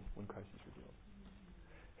you when Christ is revealed.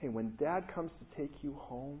 Hey, when Dad comes to take you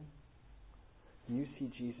home, and you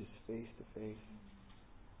see Jesus face to face,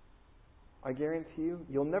 I guarantee you,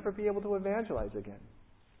 you'll never be able to evangelize again.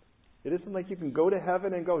 It isn't like you can go to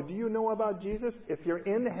heaven and go, do you know about Jesus? If you're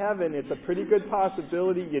in heaven, it's a pretty good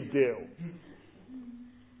possibility you do.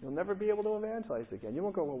 You'll never be able to evangelize again. You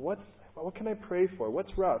won't go, well, what can I pray for? What's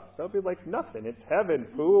rough? They'll be like, nothing. It's heaven,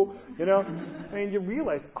 fool. And you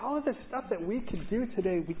realize all of the stuff that we could do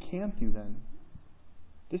today, we can't do then.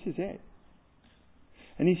 This is it.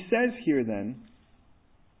 And he says here then,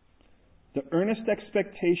 the earnest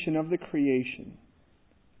expectation of the creation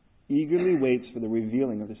eagerly waits for the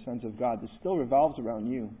revealing of the sons of God. This still revolves around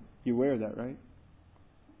you. You're aware of that, right?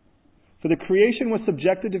 For the creation was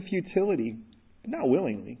subjected to futility, but not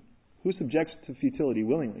willingly. Who subjects to futility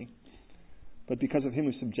willingly? But because of him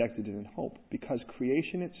who subjected it in hope. Because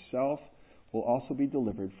creation itself will also be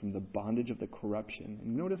delivered from the bondage of the corruption.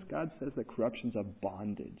 And notice God says that corruption's a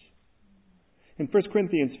bondage. In 1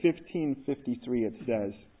 Corinthians 15:53 it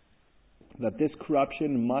says that this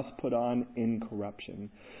corruption must put on incorruption.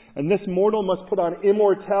 And this mortal must put on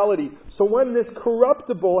immortality. So when this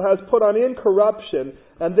corruptible has put on incorruption,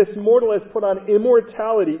 and this mortal has put on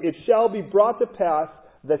immortality, it shall be brought to pass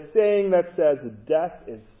the saying that says, death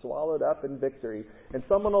is swallowed up in victory. And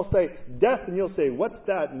someone will say, death, and you'll say, what's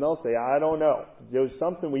that? And they'll say, I don't know. It was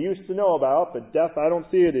something we used to know about, but death, I don't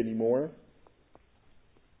see it anymore.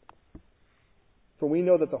 For we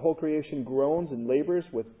know that the whole creation groans and labors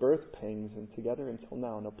with birth pangs and together until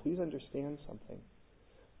now. Now please understand something.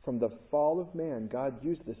 From the fall of man, God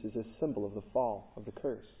used this as a symbol of the fall, of the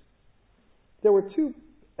curse. There were two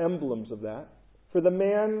emblems of that. For the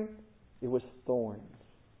man, it was thorns.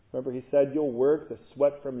 Remember, he said, you'll work the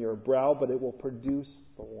sweat from your brow, but it will produce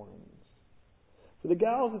thorns. For the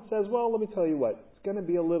gals, it says, well, let me tell you what, it's going to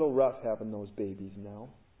be a little rough having those babies now.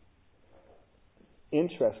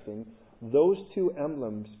 Interesting, those two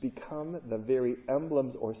emblems become the very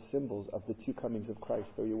emblems or symbols of the two comings of Christ.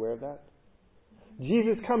 Are you aware of that?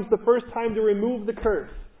 Jesus comes the first time to remove the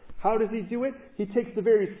curse. How does he do it? He takes the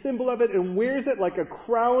very symbol of it and wears it like a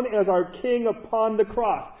crown as our King upon the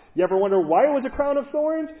cross. You ever wonder why it was a crown of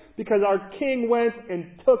thorns? Because our King went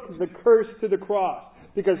and took the curse to the cross.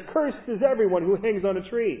 Because cursed is everyone who hangs on a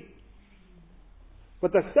tree.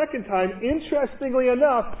 But the second time, interestingly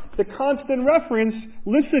enough, the constant reference,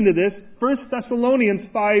 listen to this, 1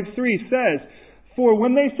 Thessalonians 5:3 says, for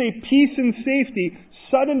when they say peace and safety,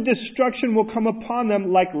 sudden destruction will come upon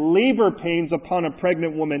them like labor pains upon a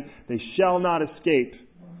pregnant woman. They shall not escape.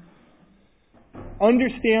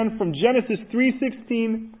 Understand from Genesis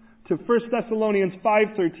 3:16 to 1 Thessalonians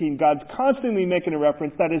 5:13, God's constantly making a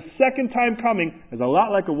reference that his second time coming is a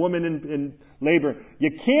lot like a woman in labor. You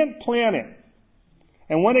can't plan it.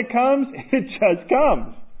 And when it comes, it just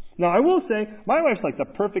comes. Now, I will say, my wife's like the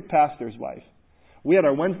perfect pastor's wife. We had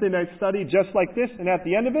our Wednesday night study just like this, and at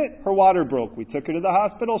the end of it, her water broke. We took her to the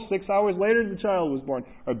hospital. 6 hours later, the child was born.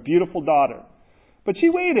 Our beautiful daughter. But she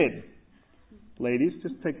waited. Ladies,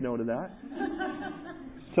 just take note of that.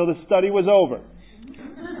 Till the study was over.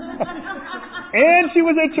 And she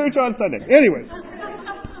was at church on Sunday. Anyways.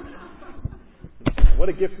 What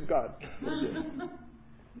a gift of God.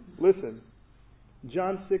 Listen.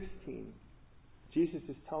 John 16. Jesus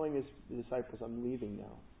is telling his disciples, I'm leaving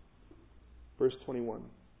now. Verse 21.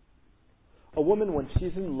 A woman, when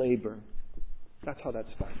she's in labor, that's how that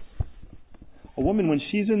starts. A woman, when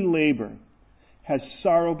she's in labor, has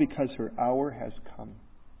sorrow because her hour has come.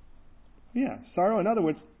 Yeah, sorrow, in other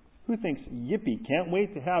words, Who thinks, yippee, can't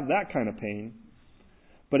wait to have that kind of pain?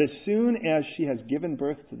 But as soon as she has given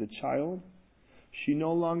birth to the child, she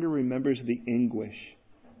no longer remembers the anguish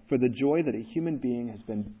for the joy that a human being has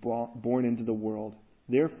been born into the world.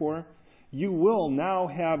 Therefore, you will now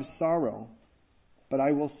have sorrow, but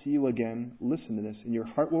I will see you again. Listen to this. And your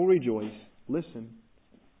heart will rejoice. Listen.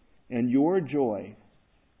 And your joy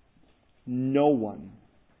no one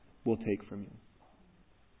will take from you.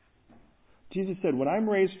 Jesus said, when I'm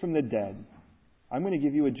raised from the dead, I'm going to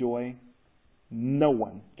give you a joy no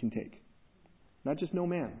one can take. Not just no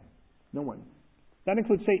man. No one. That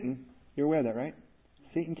includes Satan. You're aware of that, right?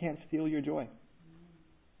 Satan can't steal your joy.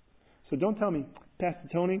 So don't tell me, Pastor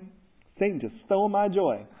Tony, Satan just stole my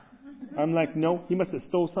joy. I'm like, no, he must have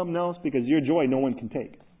stole something else because your joy no one can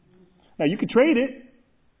take. Now you could trade it.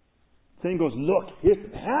 Satan goes, look, here's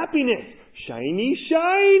happiness. Shiny,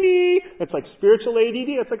 shiny. It's like spiritual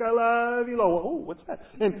ADD. It's like, I love you, Lord. Oh, what's that?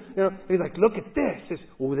 And he's like, look at this.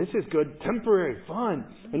 This is good. Temporary, fun.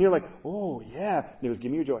 And you're like, oh, yeah. And he goes,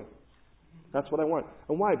 give me your joy. That's what I want.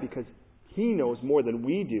 And why? Because he knows more than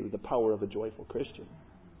we do the power of a joyful Christian.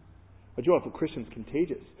 A joyful Christian is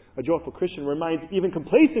contagious. A joyful Christian reminds even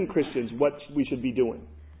complacent Christians what we should be doing.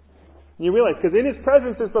 And you realize, because in His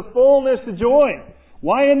presence is the fullness of joy.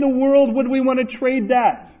 Why in the world would we want to trade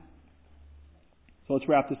that? So let's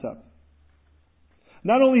wrap this up.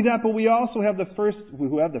 Not only that, but we also have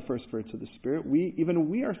who have the first fruits of the Spirit,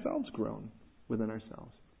 we ourselves groan within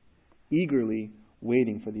ourselves, eagerly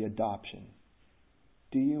waiting for the adoption.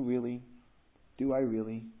 Do you really? Do I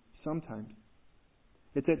really? Sometimes.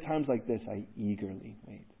 It's at times like this I eagerly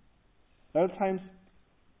wait. Other times,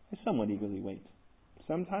 I somewhat eagerly wait.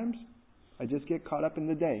 Sometimes, I just get caught up in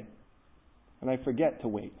the day, and I forget to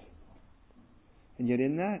wait. And yet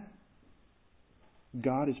in that,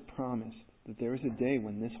 God has promised that there is a day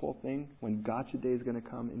when this whole thing, when Gotcha Day is going to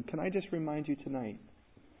come. And can I just remind you tonight,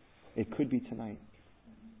 it could be tonight.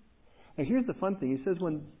 Now here's the fun thing. He says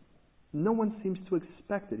when no one seems to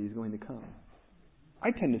expect that He's going to come.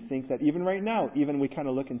 I tend to think that even right now, even we kind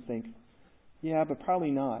of look and think, yeah, but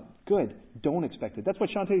probably not. Good. Don't expect it. That's what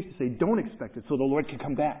Chantal used to say. Don't expect it so the Lord can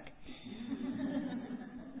come back.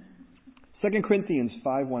 2 Corinthians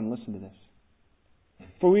 5:1, listen to this.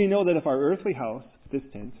 For we know that if our earthly house, this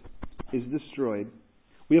tent, is destroyed,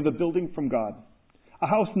 we have a building from God, a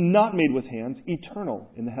house not made with hands, eternal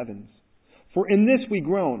in the heavens. For in this we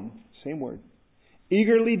groan, same word,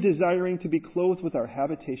 eagerly desiring to be clothed with our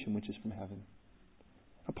habitation which is from heaven.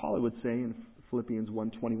 Paul would say in Philippians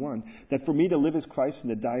 1:21 that for me to live is Christ and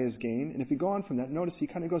to die is gain. And if you go on from that, notice he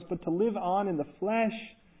kind of goes, but to live on in the flesh,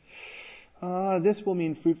 this will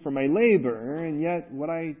mean fruit for my labor, and yet what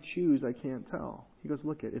I choose I can't tell. He goes,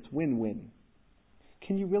 look, it's win-win.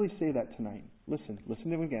 Can you really say that tonight? Listen to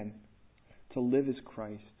him again. To live is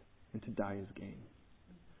Christ and to die is gain.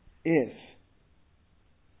 If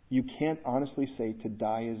you can't honestly say to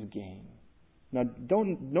die is gain. Now,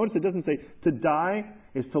 don't notice it doesn't say to die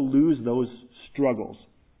is to lose those struggles,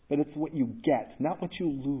 but it's what you get, not what you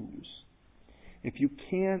lose. If you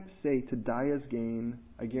can't say to die is gain,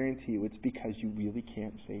 I guarantee you it's because you really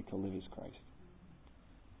can't say to live is Christ.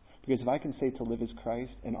 Because if I can say to live is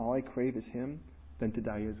Christ and all I crave is Him, then to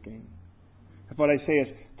die is gain. If what I say is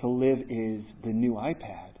to live is the new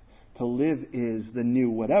iPad, to live is the new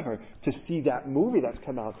whatever, to see that movie that's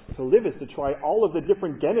come out, to live is to try all of the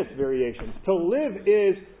different Guinness variations, to live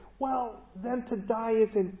is, well, then to die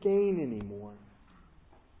isn't gain anymore.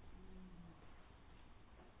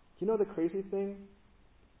 You know the crazy thing?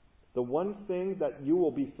 The one thing that you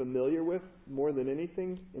will be familiar with more than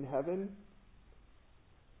anything in heaven,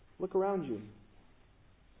 look around you.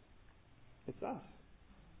 It's us.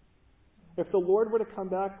 If the Lord were to come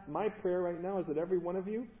back, my prayer right now is that every one of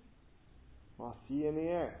you, I'll see you in the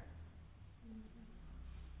air.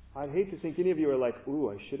 I'd hate to think any of you are like,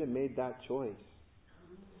 ooh, I should have made that choice.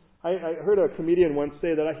 I heard a comedian once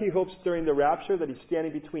say that he hopes during the rapture that he's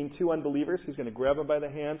standing between two unbelievers. He's going to grab them by the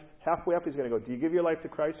hand. Halfway up, he's going to go, do you give your life to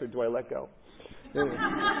Christ or do I let go? Anyway.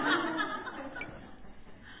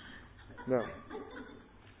 No.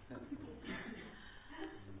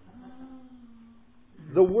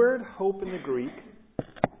 The word hope in the Greek,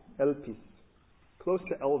 elpis, close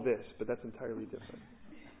to Elvis, but that's entirely different.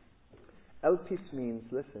 Elpis means,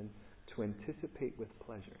 listen, to anticipate with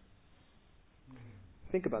pleasure.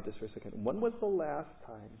 Think about this for a second. When was the last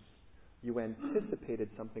time you anticipated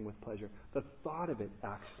something with pleasure? The thought of it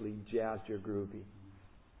actually jazzed your groovy.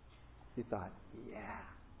 You thought, yeah,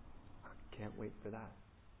 I can't wait for that.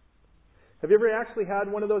 Have you ever actually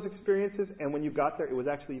had one of those experiences and when you got there it was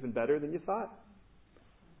actually even better than you thought?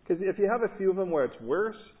 Because if you have a few of them where it's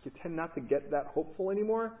worse, you tend not to get that hopeful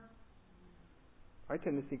anymore. I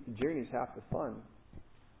tend to think the journey is half the fun.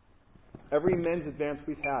 Every men's advance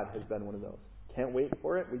we've had has been one of those. Can't wait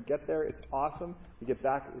for it. We get there. It's awesome. We get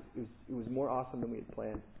back. It was more awesome than we had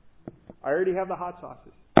planned. I already have the hot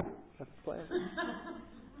sauces. That's the plan.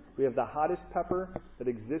 We have the hottest pepper that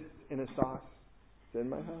exists in a sauce. It's in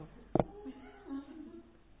my house.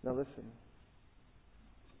 Now listen.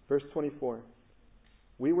 Verse 24.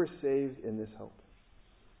 We were saved in this hope.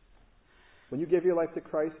 When you gave your life to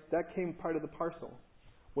Christ, that came part of the parcel.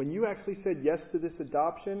 When you actually said yes to this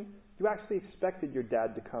adoption, you actually expected your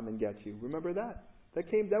dad to come and get you. Remember that?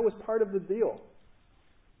 That was part of the deal.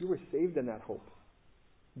 You were saved in that hope.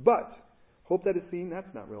 But hope that is seen,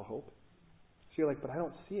 that's not real hope. So you're like, but I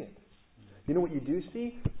don't see it. You know what you do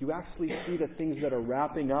see? You actually see the things that are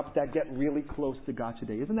wrapping up that get really close to God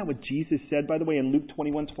today. Isn't that what Jesus said, by the way, in Luke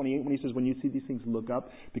 21:28, when he says, when you see these things, look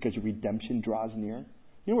up because your redemption draws near?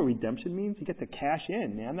 You know what redemption means? You get to cash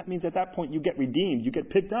in, man. That means at that point you get redeemed. You get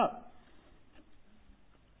picked up.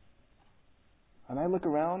 And I look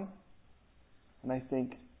around and I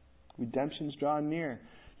think, redemption's drawing near.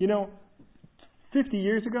 50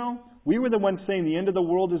 years ago, we were the ones saying the end of the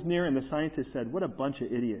world is near, and the scientists said, what a bunch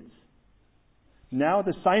of idiots. Now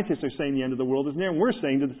the scientists are saying the end of the world is near, and we're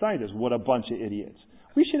saying to the scientists, what a bunch of idiots.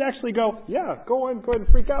 We should actually go, yeah, go ahead and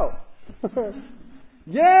freak out.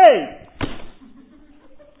 Yay!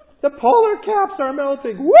 The polar caps are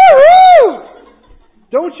melting. Woohoo!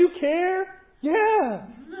 Don't you care? Yeah.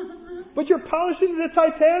 But you're polishing the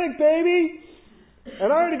Titanic, baby.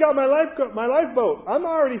 And I already got my lifeboat. I'm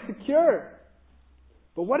already secure.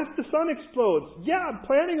 But what if the sun explodes? Yeah, I'm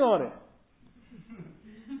planning on it.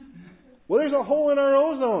 Well, there's a hole in our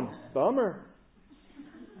ozone. Bummer.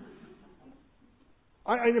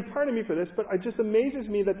 Pardon me for this, but it just amazes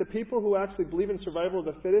me that the people who actually believe in survival of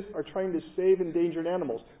the fittest are trying to save endangered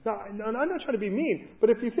animals. Now, I'm not trying to be mean, but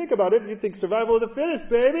if you think about it, you think survival of the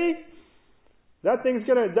fittest, baby.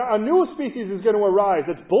 A new species is going to arise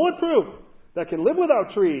that's bulletproof, that can live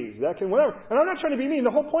without trees, that can whatever. And I'm not trying to be mean.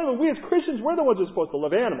 The whole point of we as Christians, we're the ones who are supposed to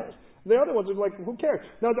love animals. The other ones are like, who cares?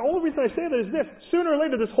 Now, the only reason I say that is this. Sooner or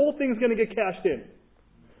later, this whole thing's going to get cashed in.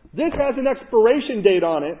 This has an expiration date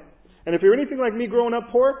on it. And if you're anything like me growing up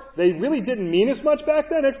poor, they really didn't mean as much back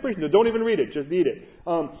then. Expiration. No, don't even read it. Just eat it.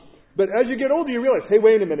 But as you get older, you realize, hey,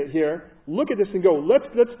 wait a minute here. Look at this and go,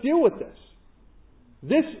 let's deal with this.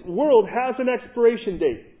 This world has an expiration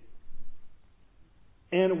date.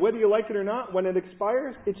 And whether you like it or not, when it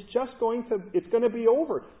expires, it's going to be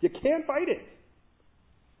over. You can't fight it.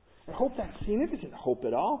 And hope that's seen. It isn't hope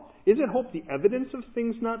at all. Isn't hope the evidence of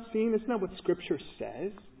things not seen? Isn't that what Scripture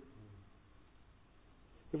says?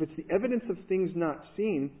 If it's the evidence of things not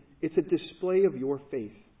seen, it's a display of your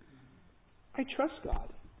faith. I trust God.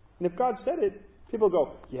 And if God said it, people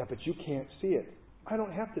go, yeah, but you can't see it. I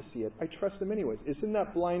don't have to see it. I trust Him anyways. Isn't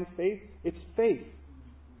that blind faith? It's faith.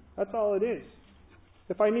 That's all it is.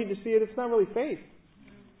 If I need to see it, it's not really faith.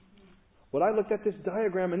 But I looked at this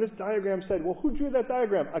diagram, and this diagram said, well, who drew that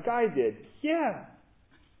diagram? A guy did. Yeah.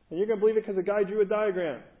 And you're going to believe it because a guy drew a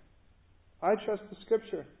diagram. I trust the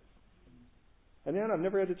Scripture. And then I've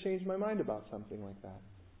never had to change my mind about something like that.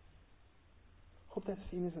 Hope that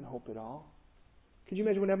seen isn't hope at all. Could you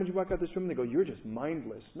imagine what happens when you walk out this room and they go, you're just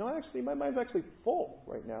mindless? No, actually, my mind's actually full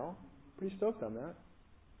right now. Pretty stoked on that.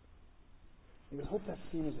 He goes, hope that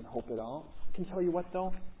seen isn't hope at all. I can tell you what,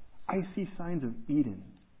 though. I see signs of Eden.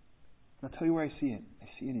 And I'll tell you where I see it. I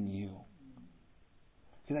see it in you.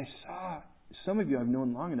 Because I saw, some of you I've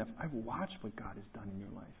known long enough, I've watched what God has done in your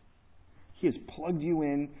life. He has plugged you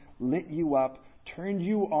in, lit you up, turned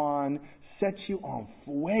you on, set you on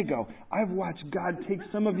fuego. I've watched God take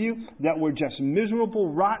some of you that were just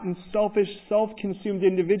miserable, rotten, selfish, self-consumed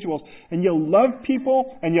individuals, and you love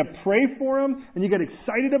people, and you pray for them, and you get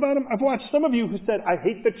excited about them. I've watched some of you who said, I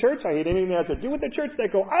hate the church, I hate anything that has to do with the church,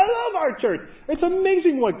 that go, I love our church. It's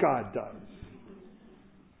amazing what God does.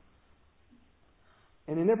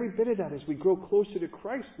 And in every bit of that, as we grow closer to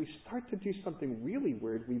Christ, we start to do something really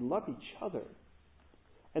weird. We love each other.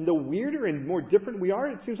 And the weirder and more different we are,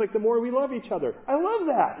 it seems like the more we love each other. I love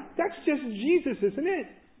that. That's just Jesus, isn't it?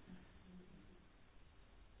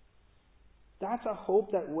 That's a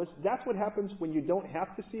hope that's what happens when you don't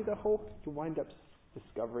have to see the hope. You wind up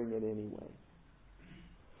discovering it anyway.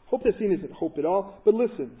 Hope that's seen isn't hope at all. But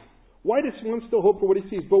listen, why does one still hope for what he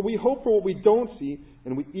sees? But we hope for what we don't see,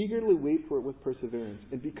 and we eagerly wait for it with perseverance.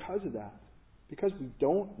 And because of that, because we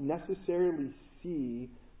don't necessarily see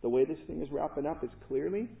the way this thing is wrapping up as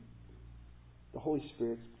clearly, the Holy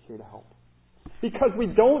Spirit's here to help. Because we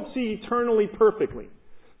don't see eternally perfectly.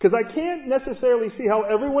 Because I can't necessarily see how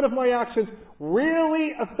every one of my actions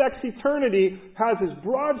really affects eternity has this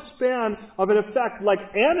broad span of an effect like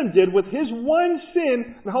Adam did with his one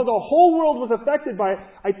sin and how the whole world was affected by it,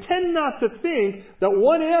 I tend not to think that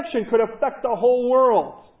one action could affect the whole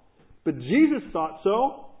world. But Jesus thought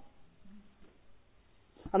so.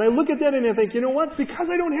 And I look at that and I think, you know what? Because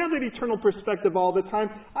I don't have that eternal perspective all the time,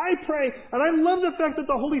 I pray, and I love the fact that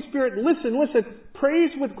the Holy Spirit, listen,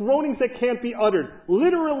 prays with groanings that can't be uttered.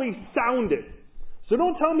 Literally sounded. So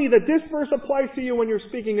don't tell me that this verse applies to you when you're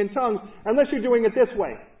speaking in tongues unless you're doing it this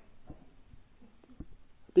way.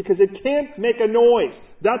 Because it can't make a noise.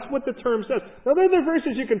 That's what the term says. Now there are other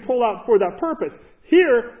verses you can pull out for that purpose.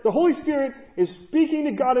 Here, the Holy Spirit is speaking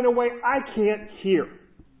to God in a way I can't hear.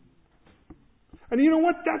 And you know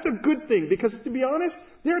what? That's a good thing, because to be honest,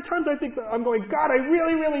 there are times I think that I'm going, God, I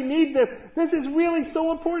really, really need this. This is really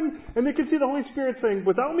so important. And they can see the Holy Spirit saying,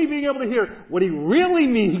 without me being able to hear, what He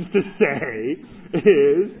really means to say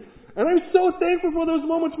is, and I'm so thankful for those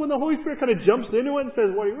moments when the Holy Spirit kind of jumps into it and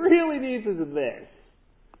says, what He really needs is this.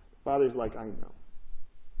 Father's like, I know.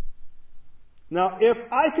 Now, if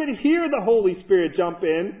I could hear the Holy Spirit jump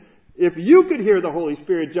in, if you could hear the Holy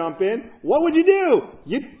Spirit jump in, what would you do?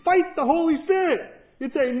 You'd fight the Holy Spirit.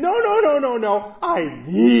 You'd say, no, I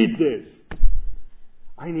need this.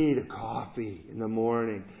 I need a coffee in the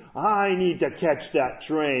morning. I need to catch that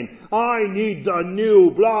train. I need the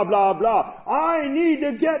new blah, blah, blah. I need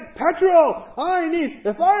to get petrol.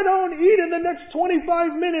 If I don't eat in the next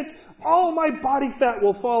 25 minutes, all my body fat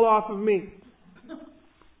will fall off of me.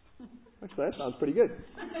 Actually, that sounds pretty good.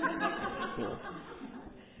 Yeah.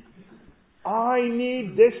 I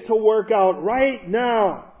need this to work out right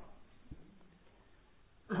now.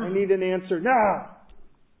 I need an answer now.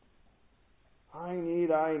 I need.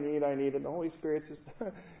 And the Holy Spirit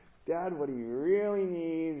says, Dad, what he really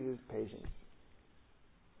needs is patience.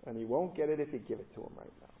 And he won't get it if you give it to him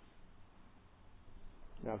right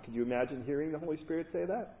now. Now, could you imagine hearing the Holy Spirit say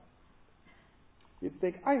that? You'd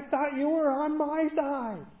think, I thought you were on my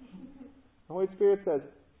side. The Holy Spirit says,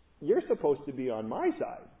 you're supposed to be on my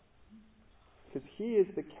side. Because He is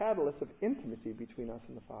the catalyst of intimacy between us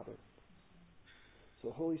and the Father. So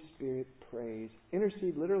the Holy Spirit prays.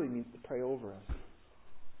 Intercede literally means to pray over us.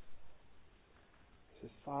 He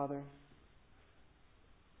says, Father,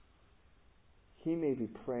 he may be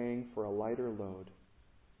praying for a lighter load,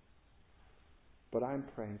 but I'm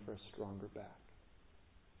praying for a stronger back.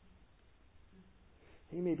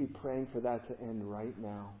 He may be praying for that to end right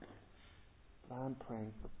now, but I'm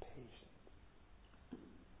praying for patience.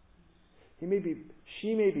 She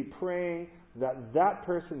may be praying that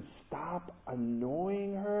person stop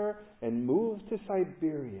annoying her and move to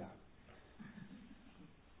Siberia.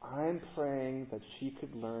 I'm praying that she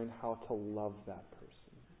could learn how to love that person.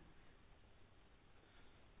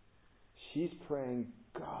 She's praying,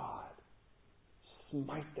 God,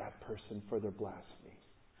 smite that person for their blasphemy.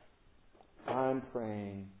 I'm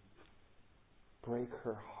praying, break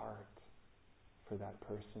her heart for that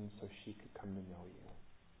person so she could come to know you.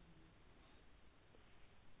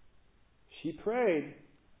 She prayed,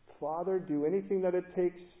 Father, do anything that it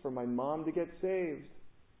takes for my mom to get saved.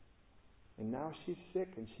 And now she's sick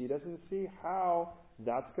and she doesn't see how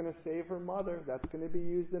that's going to save her mother. That's going to be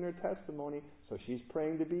used in her testimony. So she's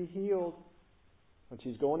praying to be healed. And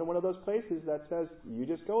she's going to one of those places that says, you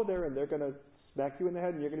just go there and they're going to smack you in the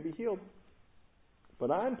head and you're going to be healed. But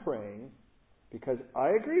I'm praying, because I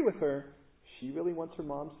agree with her, she really wants her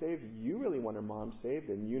mom saved. You really want her mom saved.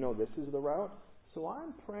 And you know this is the route. So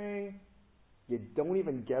I'm praying you don't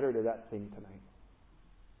even get her to that thing tonight.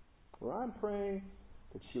 Or I'm praying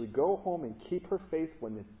that she would go home and keep her faith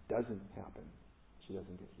when it doesn't happen. She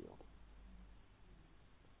doesn't get healed.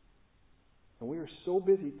 And we are so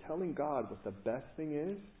busy telling God what the best thing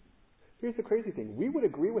is. Here's the crazy thing. We would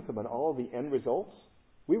agree with Him on all the end results.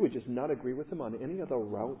 We would just not agree with Him on any of the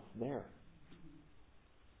routes there.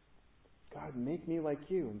 God, make me like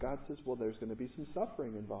you. And God says, well, there's going to be some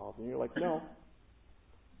suffering involved. And you're like, no.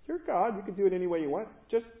 You're God. You can do it any way you want.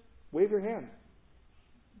 Just wave your hand.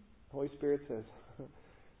 The Holy Spirit says,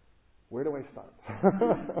 where do I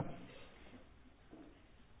start?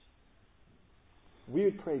 We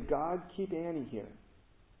would pray, God, keep Annie here.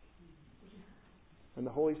 And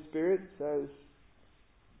the Holy Spirit says,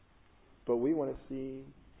 but we want to see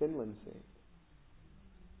Finland saved.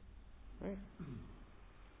 Right?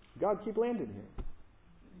 God, keep Landon here.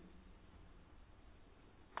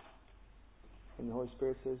 And the Holy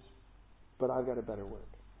Spirit says, but I've got a better work.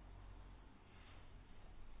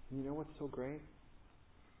 And you know what's so great?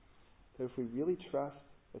 That if we really trust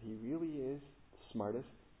that He really is the smartest,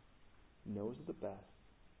 knows the best,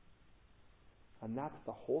 and that's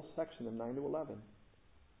the whole section of 9 to 11.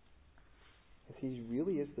 is He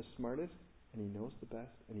really is the smartest, and He knows the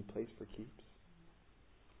best, and He plays for keeps.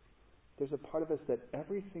 There's a part of us that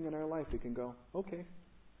everything in our life we can go, okay.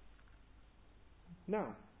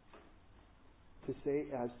 Now, to say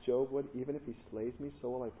as Job would, even if he slays me, so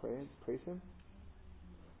will I praise him.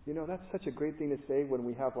 You know, that's such a great thing to say when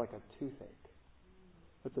we have like a toothache.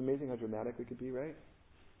 It's amazing how dramatic we could be, right?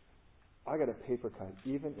 I got a paper cut.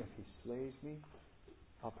 Even if he slays me,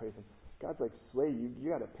 I'll praise him. God's like, slay you, you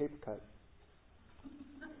got a paper cut.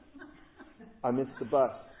 I missed the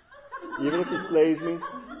bus. Even if he slays me,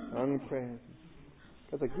 I'm going to praise him.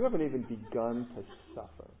 God's like, you haven't even begun to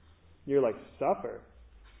suffer. You're like, suffer?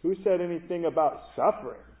 Who said anything about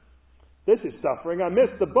suffering? This is suffering. I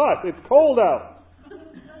missed the bus. It's cold out.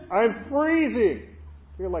 I'm freezing.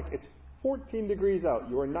 You're like, it's 14 degrees out.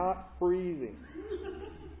 You are not freezing.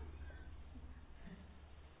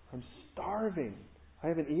 I'm starving. I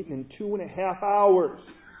haven't eaten in 2.5 hours.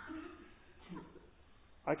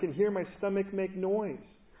 I can hear my stomach make noise.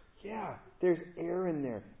 Yeah, there's air in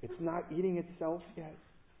there. It's not eating itself yet.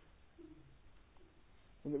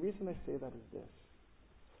 And the reason I say that is this.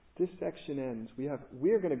 This section ends.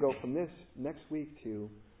 We're going to go from this next week to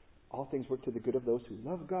all things work to the good of those who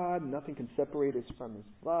love God. Nothing can separate us from His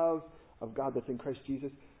love of God that's in Christ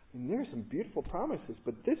Jesus. And there's some beautiful promises,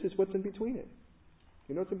 but this is what's in between it.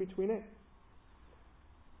 You know what's in between it?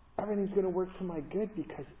 Everything's going to work for my good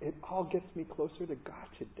because it all gets me closer to God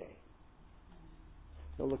today.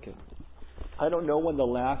 Now look at it. I don't know when the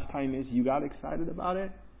last time is you got excited about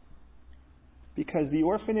it. Because the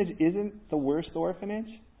orphanage isn't the worst orphanage.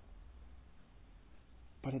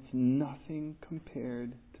 But it's nothing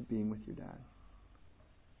compared to being with your dad.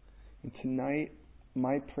 And tonight,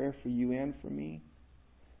 my prayer for you and for me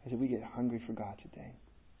is that we get hungry for God today.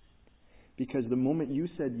 Because the moment you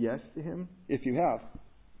said yes to Him, if you have,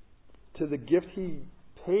 to the gift He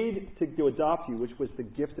paid to adopt you, which was the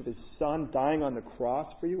gift of His Son dying on the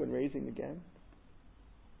cross for you and raising again,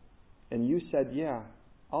 and you said, yeah,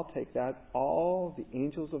 I'll take that, all the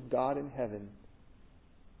angels of God in heaven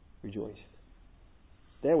rejoiced.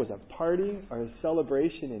 There was a party or a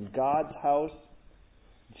celebration in God's house,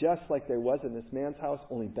 just like there was in this man's house,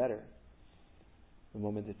 only better. The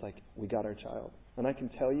moment it's like, we got our child. And I can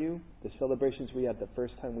tell you, the celebrations we had the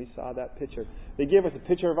first time we saw that picture, they gave us a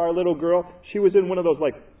picture of our little girl. She was in one of those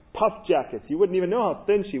like puff jackets. You wouldn't even know how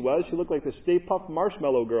thin she was. She looked like the Stay Puft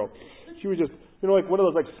Marshmallow Girl. She was just, like one of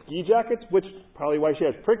those like ski jackets, which probably why she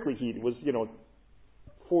has prickly heat. It was,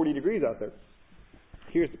 40 degrees out there.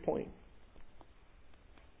 Here's the point.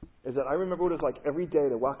 Is that I remember what it was like every day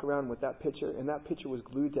to walk around with that picture, and that picture was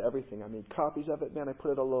glued to everything. I made copies of it, man. I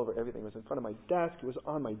put it all over everything. It was in front of my desk. It was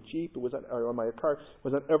on my Jeep. It was on my car. It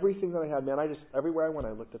was on everything that I had, man. Everywhere I went,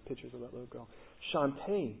 I looked at pictures of that little girl.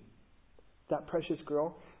 Shantae, that precious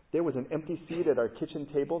girl. There was an empty seat at our kitchen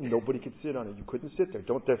table. Nobody could sit on it. You couldn't sit there.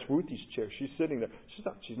 That's Ruthie's chair. She's sitting there.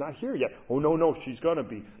 She's not here yet. Oh, no, she's going to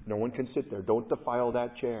be. No one can sit there. Don't defile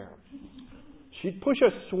that chair. She'd push a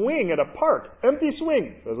swing at a park. Empty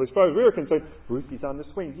swing. As far as we were concerned, Ruthie's on the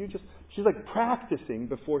swing. She's like practicing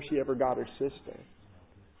before she ever got her sister.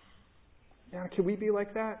 Now, can we be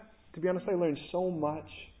like that? To be honest, I learned so much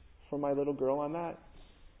from my little girl on that.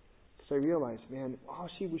 Because I realized, man,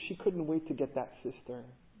 she couldn't wait to get that sister.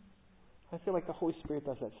 I feel like the Holy Spirit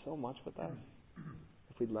does that so much with us,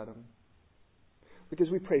 if we'd let Him. Because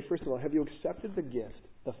we pray, first of all, have you accepted the gift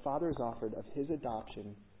the Father has offered of His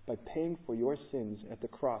adoption by paying for your sins at the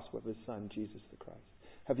cross with His Son, Jesus the Christ?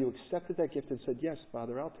 Have you accepted that gift and said, yes,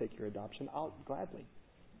 Father, I'll take your adoption. I'll gladly.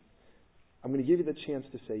 I'm going to give you the chance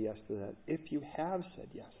to say yes to that. If you have said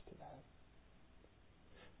yes to that,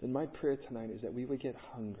 then my prayer tonight is that we would get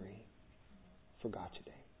hungry for God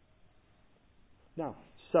today. Now,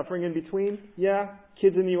 suffering in between? Yeah.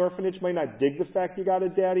 Kids in the orphanage might not dig the fact you got a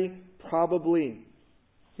daddy. Probably.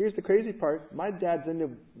 Here's the crazy part. My dad's into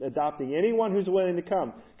adopting anyone who's willing to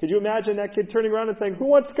come. Could you imagine that kid turning around and saying, who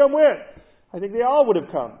wants to come with? I think they all would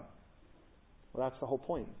have come. Well, that's the whole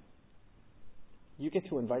point. You get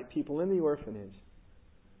to invite people in the orphanage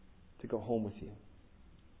to go home with you.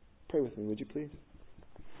 Pray with me, would you please?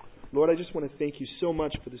 Lord, I just want to thank you so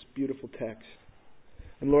much for this beautiful text.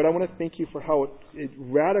 And Lord, I want to thank you for how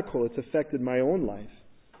radical it's affected my own life.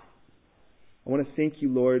 I want to thank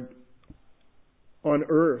you, Lord, on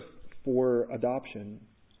earth for adoption.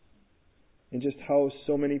 And just how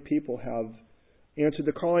so many people have answered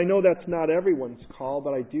the call. I know that's not everyone's call,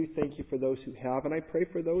 but I do thank you for those who have. And I pray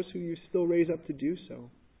for those who you still raise up to do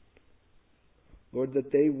so. Lord,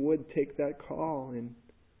 that they would take that call and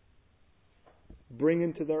bring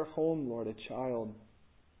into their home, Lord, a child.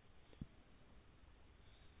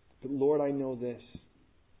 But Lord, I know this.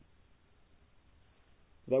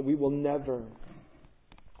 that we will never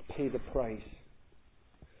pay the price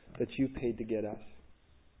that you paid to get us.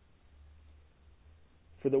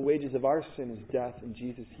 For the wages of our sin is death, and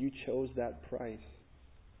Jesus, you chose that price.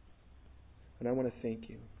 And I want to thank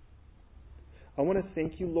you. I want to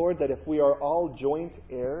thank you, Lord, that if we are all joint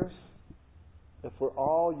heirs, if we're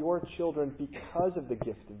all your children because of the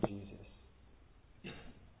gift of Jesus,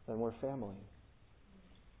 then we're family.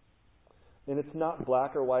 And it's not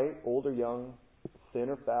black or white, old or young, thin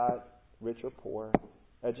or fat, rich or poor,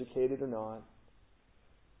 educated or not.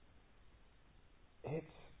 It's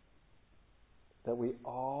that we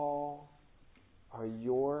all are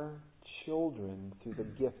your children through the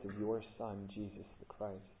gift of your Son, Jesus the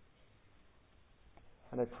Christ.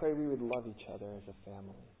 And I pray we would love each other as a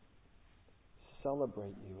family.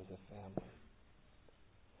 Celebrate you as a family.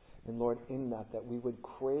 And Lord, in that we would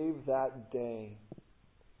crave that day,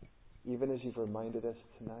 even as you've reminded us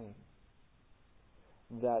tonight,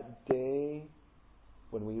 that day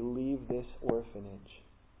when we leave this orphanage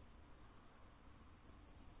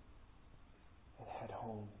and head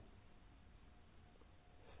home.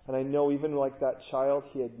 And I know even like that child,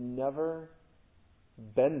 he had never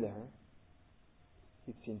been there.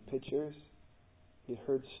 He'd seen pictures, he'd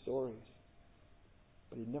heard stories,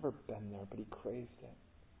 but he'd never been there, but he craved it.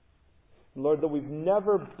 And Lord, though we've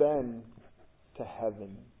never been to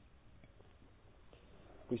heaven,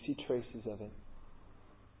 we see traces of it.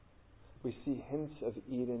 We see hints of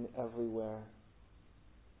Eden everywhere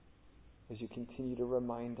as you continue to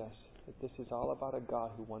remind us that this is all about a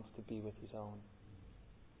God who wants to be with His own.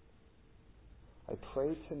 I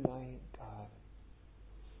pray tonight, God,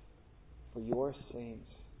 for your saints,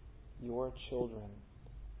 your children,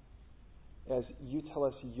 as you tell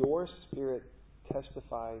us your Spirit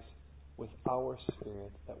testifies with our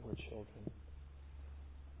spirit that we're children.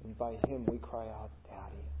 And by Him we cry out,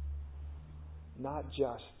 Daddy. Not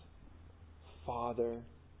just Father,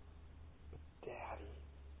 but Daddy.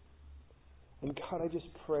 And God, I just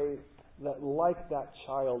pray that like that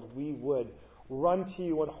child, we would run to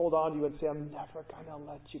you and hold on to you and say, I'm never going to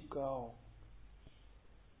let you go.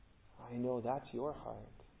 I know that's your heart.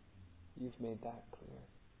 You've made that clear.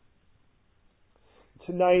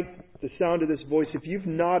 Tonight, the sound of this voice, if you've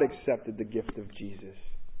not accepted the gift of Jesus,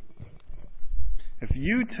 if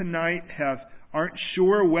you tonight aren't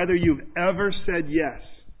sure whether you've ever said yes,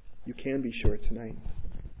 you can be sure tonight.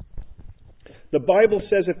 The Bible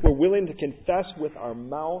says if we're willing to confess with our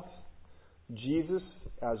mouth Jesus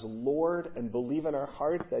as Lord and believe in our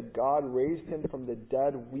heart that God raised Him from the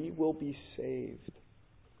dead, we will be saved.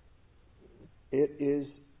 It is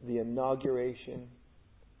the inauguration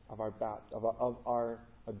of our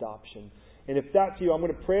adoption. And if that's you, I'm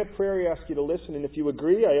going to pray a prayer. I ask you to listen. And if you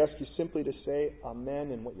agree, I ask you simply to say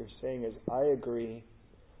Amen. And what you're saying is, I agree.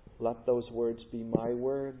 Let those words be my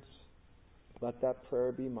words. Let that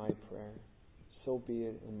prayer be my prayer. So be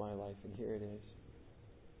it in my life. And here it is.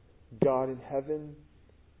 God in heaven,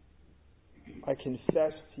 I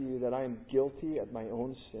confess to you that I am guilty at my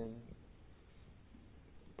own sin.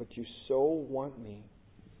 But you so want me.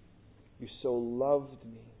 You so loved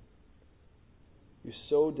me. You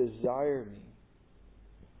so desire me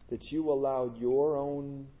that you allowed your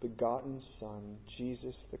own begotten Son,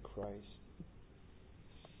 Jesus the Christ,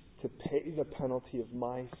 to pay the penalty of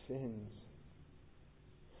my sins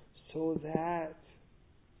so that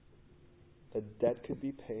the debt could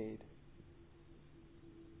be paid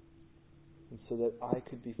and so that I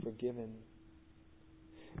could be forgiven.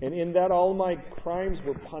 And in that all my crimes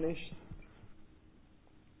were punished.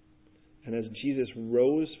 And as Jesus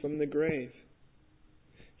rose from the grave,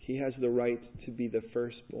 He has the right to be the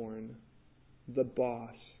firstborn, the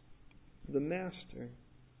boss, the master,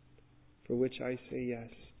 for which I say yes.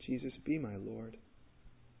 Jesus, be my Lord.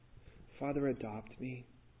 Father, adopt me.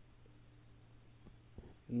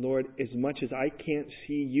 And Lord, as much as I can't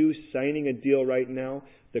see you signing a deal right now,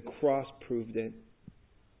 the cross proved it.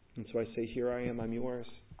 And so I say, here I am, I'm yours.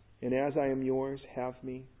 And as I am yours, have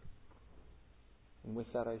me. And with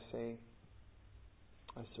that I say,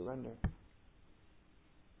 I surrender.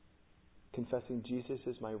 Confessing Jesus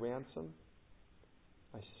as my ransom,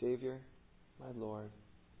 my Savior, my Lord,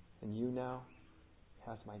 and you now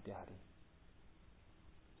as my Daddy.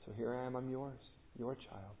 So here I am, I'm yours, your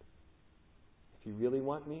child. If you really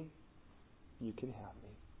want me, you can have me.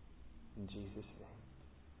 In Jesus' name.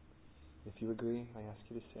 If you agree, I ask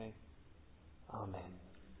you to say, Amen.